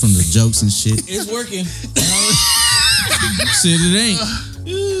the jokes and shit. It's working. Shit, it ain't. I'll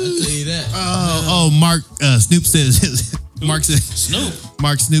tell you that. Mark Snoop says Mark said Snoop.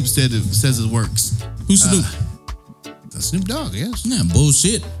 Mark Snoop says it works. Who's Snoop? The Snoop Dogg, yes. Nah,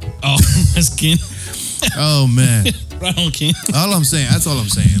 bullshit. Oh, that's Ken. Oh man. Right on, Ken. That's all I'm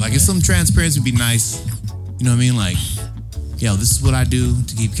saying. Like if some transparency would be nice. You know what I mean? Like, yo, this is what I do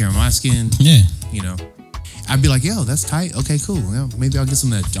to keep care of my skin. Yeah. I'd be like, yo, that's tight. Okay, cool. Well, maybe I'll get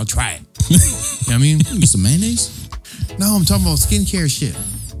some of that. I'll try it. You know what I mean? Get some mayonnaise. No, I'm talking about skincare shit.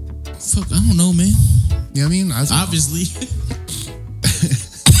 Fuck, I don't know, man. You know what I mean? Obviously.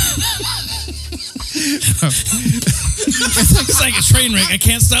 It's like a train wreck. I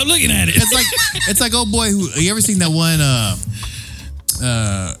can't stop looking at it. It's like old boy who you ever seen that one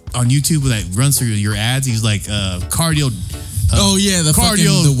on YouTube that runs through your ads? He's like cardio Oh yeah, the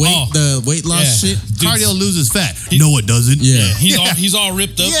cardio- fucking the weight loss Yeah. shit. cardio loses fat. No, it doesn't. Yeah. He's all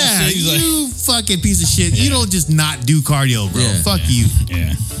ripped up. Yeah, and shit. He's like, you fucking piece of shit. You don't just not do cardio, bro. Yeah. Fuck you.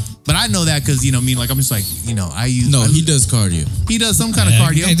 yeah. But I know that because, I'm just like, I use. No, he does cardio. He does some kind of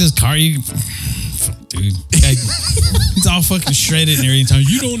cardio. Like this cardio. Fuck, dude. It's all fucking shredded and everything.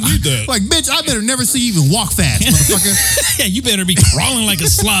 You don't need that. Like, bitch, I better never see you even walk fast, motherfucker. Yeah, you better be crawling like a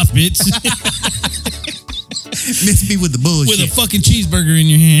sloth, bitch. Miss me with the bullshit. With a fucking cheeseburger in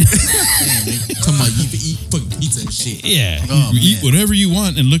your hand. Talking about you eat fucking pizza and shit. Yeah. Oh, you eat man. whatever you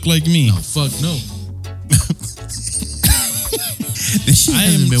want and look like me. Oh fuck no. This shit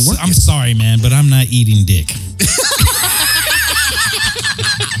hasn't been working. I'm sorry, man, but I'm not eating dick.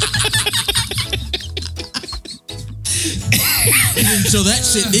 So that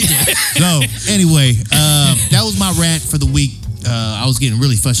shit, nigga. So, anyway, that was my rant for the week. I was getting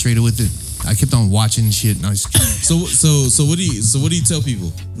really frustrated with it. I kept on watching shit. And I was, So what do you tell people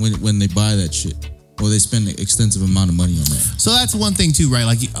when they buy that shit or they spend an extensive amount of money on that? so that's one thing too, right?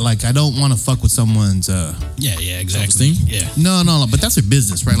 Like I don't want to fuck with someone's. Yeah, exactly. Self-esteem? Yeah. No, but that's their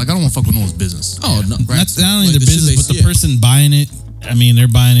business, right? Like I don't want to fuck with no one's business. Oh no, right. Not only Like their the shit business, they- but the yeah. person buying it. I mean, they're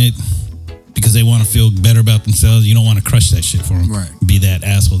buying it because they want to feel better about themselves. You don't want to crush that shit for them. Right. Be that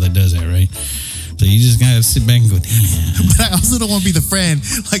asshole that does that, right? So you just gotta sit back and go, damn. But I also don't want to be the friend.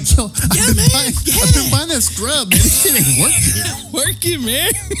 Like, yo, I've been buying that scrub, man. This shit ain't working. Working,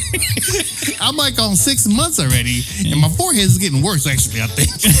 man. I'm like on 6 months already, and my forehead is getting worse. Actually, I think.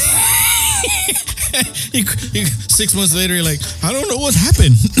 6 months later, you're like, I don't know what's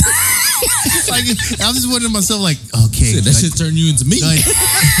happened. Like, I was just wondering to myself, like, okay, Shit, that like, shit turned you into me. like-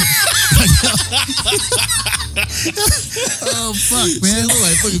 oh fuck, man! Man, look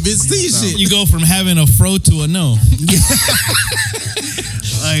like fucking Vince T shit. You go from having a fro to a no.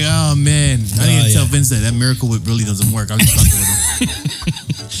 Like, oh man, I need to tell yeah. Vince that Miracle Whip really doesn't work. I'm just fucking with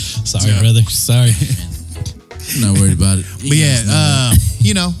him. Sorry, brother. Sorry. I'm not worried about it. But yeah,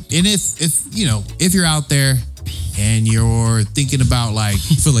 and if you're out there and you're thinking about like,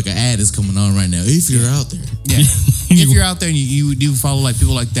 I feel like an ad is coming on right now. If you're out there, yeah, if you're out there and you do follow like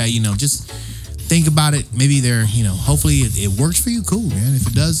people like that, just think about it. Maybe they're, hopefully it works for you. Cool, man. If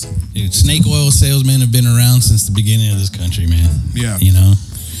it does, Dude, snake oil salesmen have been around since the beginning of this country, man. Yeah.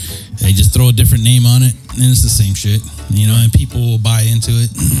 They just throw a different name on it, and it's the same shit. You know, and people will buy into it.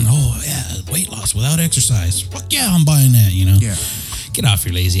 Oh, yeah, weight loss without exercise. Fuck yeah, I'm buying that, you know? Yeah. Get off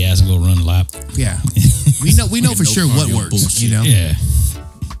your lazy ass and go run a lap. Yeah. We know for sure what cardio works, bullshit. you know? Yeah.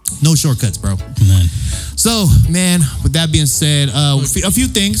 No shortcuts, bro. None. So, man, with that being said, a few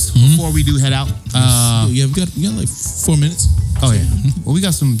things before we do head out. Yeah, we got like 4 minutes. Oh, yeah. Well, we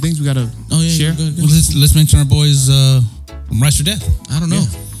got some things we got to share. Go ahead. Well, let's mention our boys from Rice or Death. I don't know.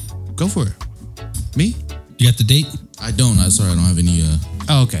 Go for it. Me? You got the date? I don't. Sorry, I don't have any.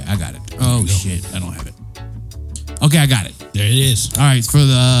 Oh, okay, I got it. Oh, shit, I don't have it. Okay, I got it. There it is. All right, for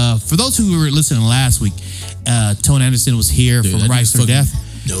those who were listening last week, Tone Anderson was here Dude, from that Rice dude's or Death.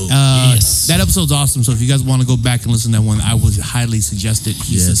 Dope. Yes. That episode's awesome. So if you guys want to go back and listen to that one, I would highly suggest it.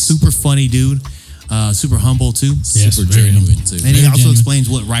 He's a Yes. super funny dude, super humble too. Yes, Super very genuine humble. too. And he Very also genuine. explains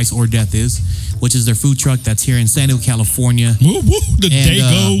what Rice or Death is, which is their food truck that's here in San Diego, California. Woo, woo, the And, day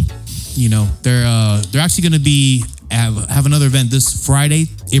go. You know, they're actually going to be have another event this Friday,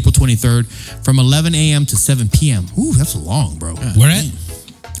 April 23rd, from 11 a.m. to 7 p.m. Ooh, that's long, bro. Where at?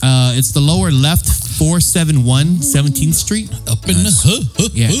 It's the lower left, 471 17th Street. Up in the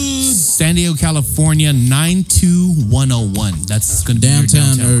hood. Yeah, San Diego, California, 92101. That's going to be your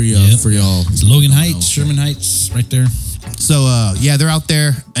Downtown area Yep. for y'all. It's Logan Heights, Sherman Heights, right there. So yeah, they're out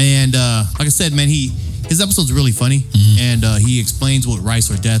there, and like I said, man, his episode's really funny, and he explains what Rice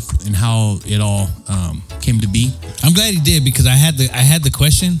or Death and how it all came to be. I'm glad he did because I had the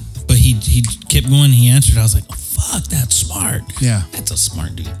question, but he kept going. He answered. I was like, oh, fuck, that's smart. Yeah. That's a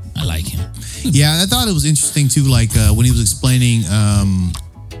smart dude. I like him. Yeah, I thought it was interesting too, like when he was explaining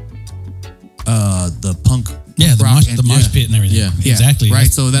the punk. Yeah, the rock mosh, and- the mosh pit and everything. Yeah. Yeah, exactly.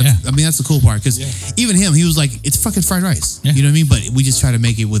 Right. So that's, yeah. I mean, that's the cool part because even him, he was like, it's fucking fried rice. Yeah. You know what I mean? But we just try to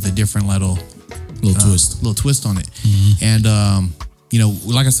make it with a different little twist on it. And, you know,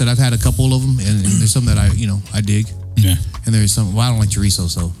 like I said, I've had a couple of them and there's some that I dig. Yeah. And there's some, well, I don't like chorizo,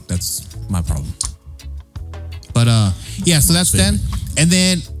 so that's my problem. But, yeah, so that's then. And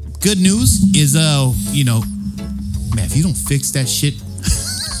then good news is, you know, man, if you don't fix that shit,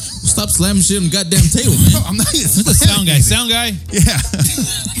 Stop slamming shit on the goddamn table, man. I'm not Who's the sound guy? Sound guy? Yeah.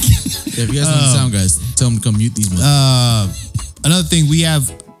 Yeah, if you guys know the sound guys, tell them to come mute these motherfuckers. Another thing, we have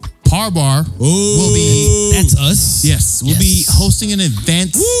Par Bar will be, That's us. yes, we'll be hosting an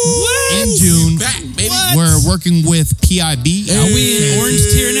event in June. Back, baby. We're working with PIB. Are we in orange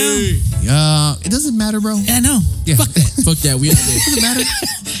tier now? It doesn't matter, bro. Yeah, no. Yeah. Fuck that. Fuck that. We out there. Doesn't matter.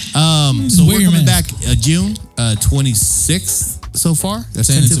 So Wear we're your coming mask. back June 26th so far. That's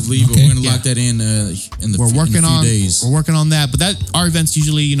Tentatively, but Okay. we're gonna Yeah. lock that in the We're working in a few on days. We're working on that. But that our events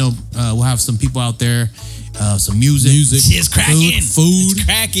usually, you know, we'll have some people out there, some music, Shit's cracking. food, It's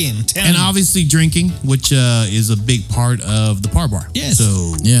cracking. I'm telling and you. obviously drinking, which is a big part of the Par Bar. Yes.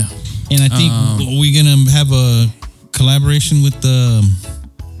 So Yeah. And I think we're going to have a collaboration with the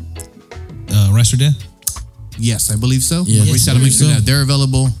Rice or Death. yes, I believe so. Yeah, we yes, got to I make believe sure so. that they're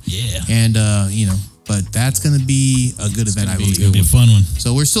available. Yeah. And you know, but that's gonna be a good event, I be It'll believe. be a fun one.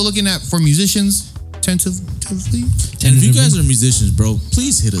 So we're still looking at for musicians tentatively. And if you guys are musicians, bro,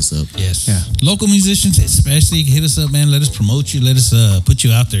 please hit us up. Yes. Yeah. Local musicians, especially, hit us up, man. Let us promote you. Let us put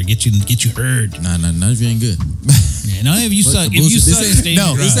you out there. Get you heard. Nah, not if you ain't good. Yeah, no, if you Fuck suck, the if you bullshit. suck, This ain't- stay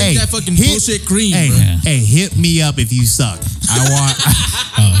no, dry. This Hey, ain't that fucking hit- bullshit cream, Hey, bro. hey, hit me up if you suck. I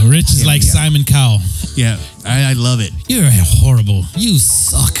want. Rich is like yeah. Simon Cowell. Yeah, I love it. You're horrible. You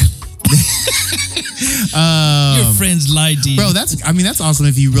suck. Your friends lied to you. Bro, that's awesome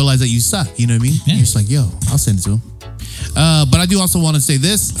if you realize that you suck. You know what I mean? Yeah. You're just like, yo, I'll send it to him. But I do also want to say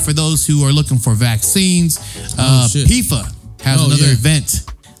this for those who are looking for vaccines. Shit. PIFA has Oh, another yeah. event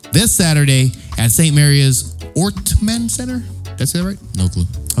this Saturday at St. Mary's Ortman Center. Did I say that right? No clue.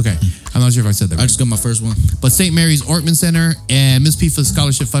 Okay. I'm not sure if I said that I right. just got my first one. But St. Mary's Ortman Center and Miss PIFA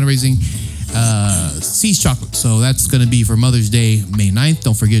Scholarship Fundraising Seas Chocolate. So that's going to be for Mother's Day, May 9th.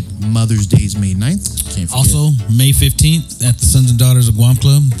 Don't forget Mother's Day is May 9th. Can't forget. Also, May 15th at the Sons and Daughters of Guam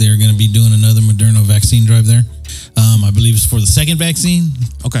Club, they're going to be doing another Moderna vaccine drive there. I believe it's for the second vaccine.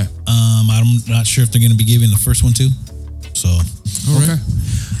 Okay. I'm not sure if they're going to be giving the first one too. So, Okay.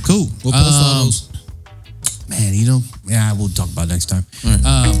 Cool. We'll post all those. Man, you know, yeah, we'll talk about it next time. All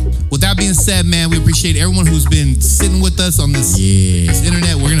right. With that being said, man, we appreciate everyone who's been sitting with us on this, Yeah. this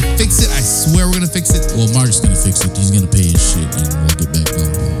internet. We're going to fix it. I swear we're going to fix it. Well, Mark's gonna fix it. He's gonna pay his shit, and we'll get back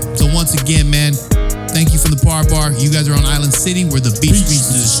on. So once again, man, thank you from the Par Bar. You guys are on Island City. We're the beach meets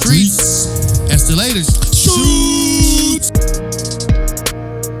the streets. Estilators. Shoot!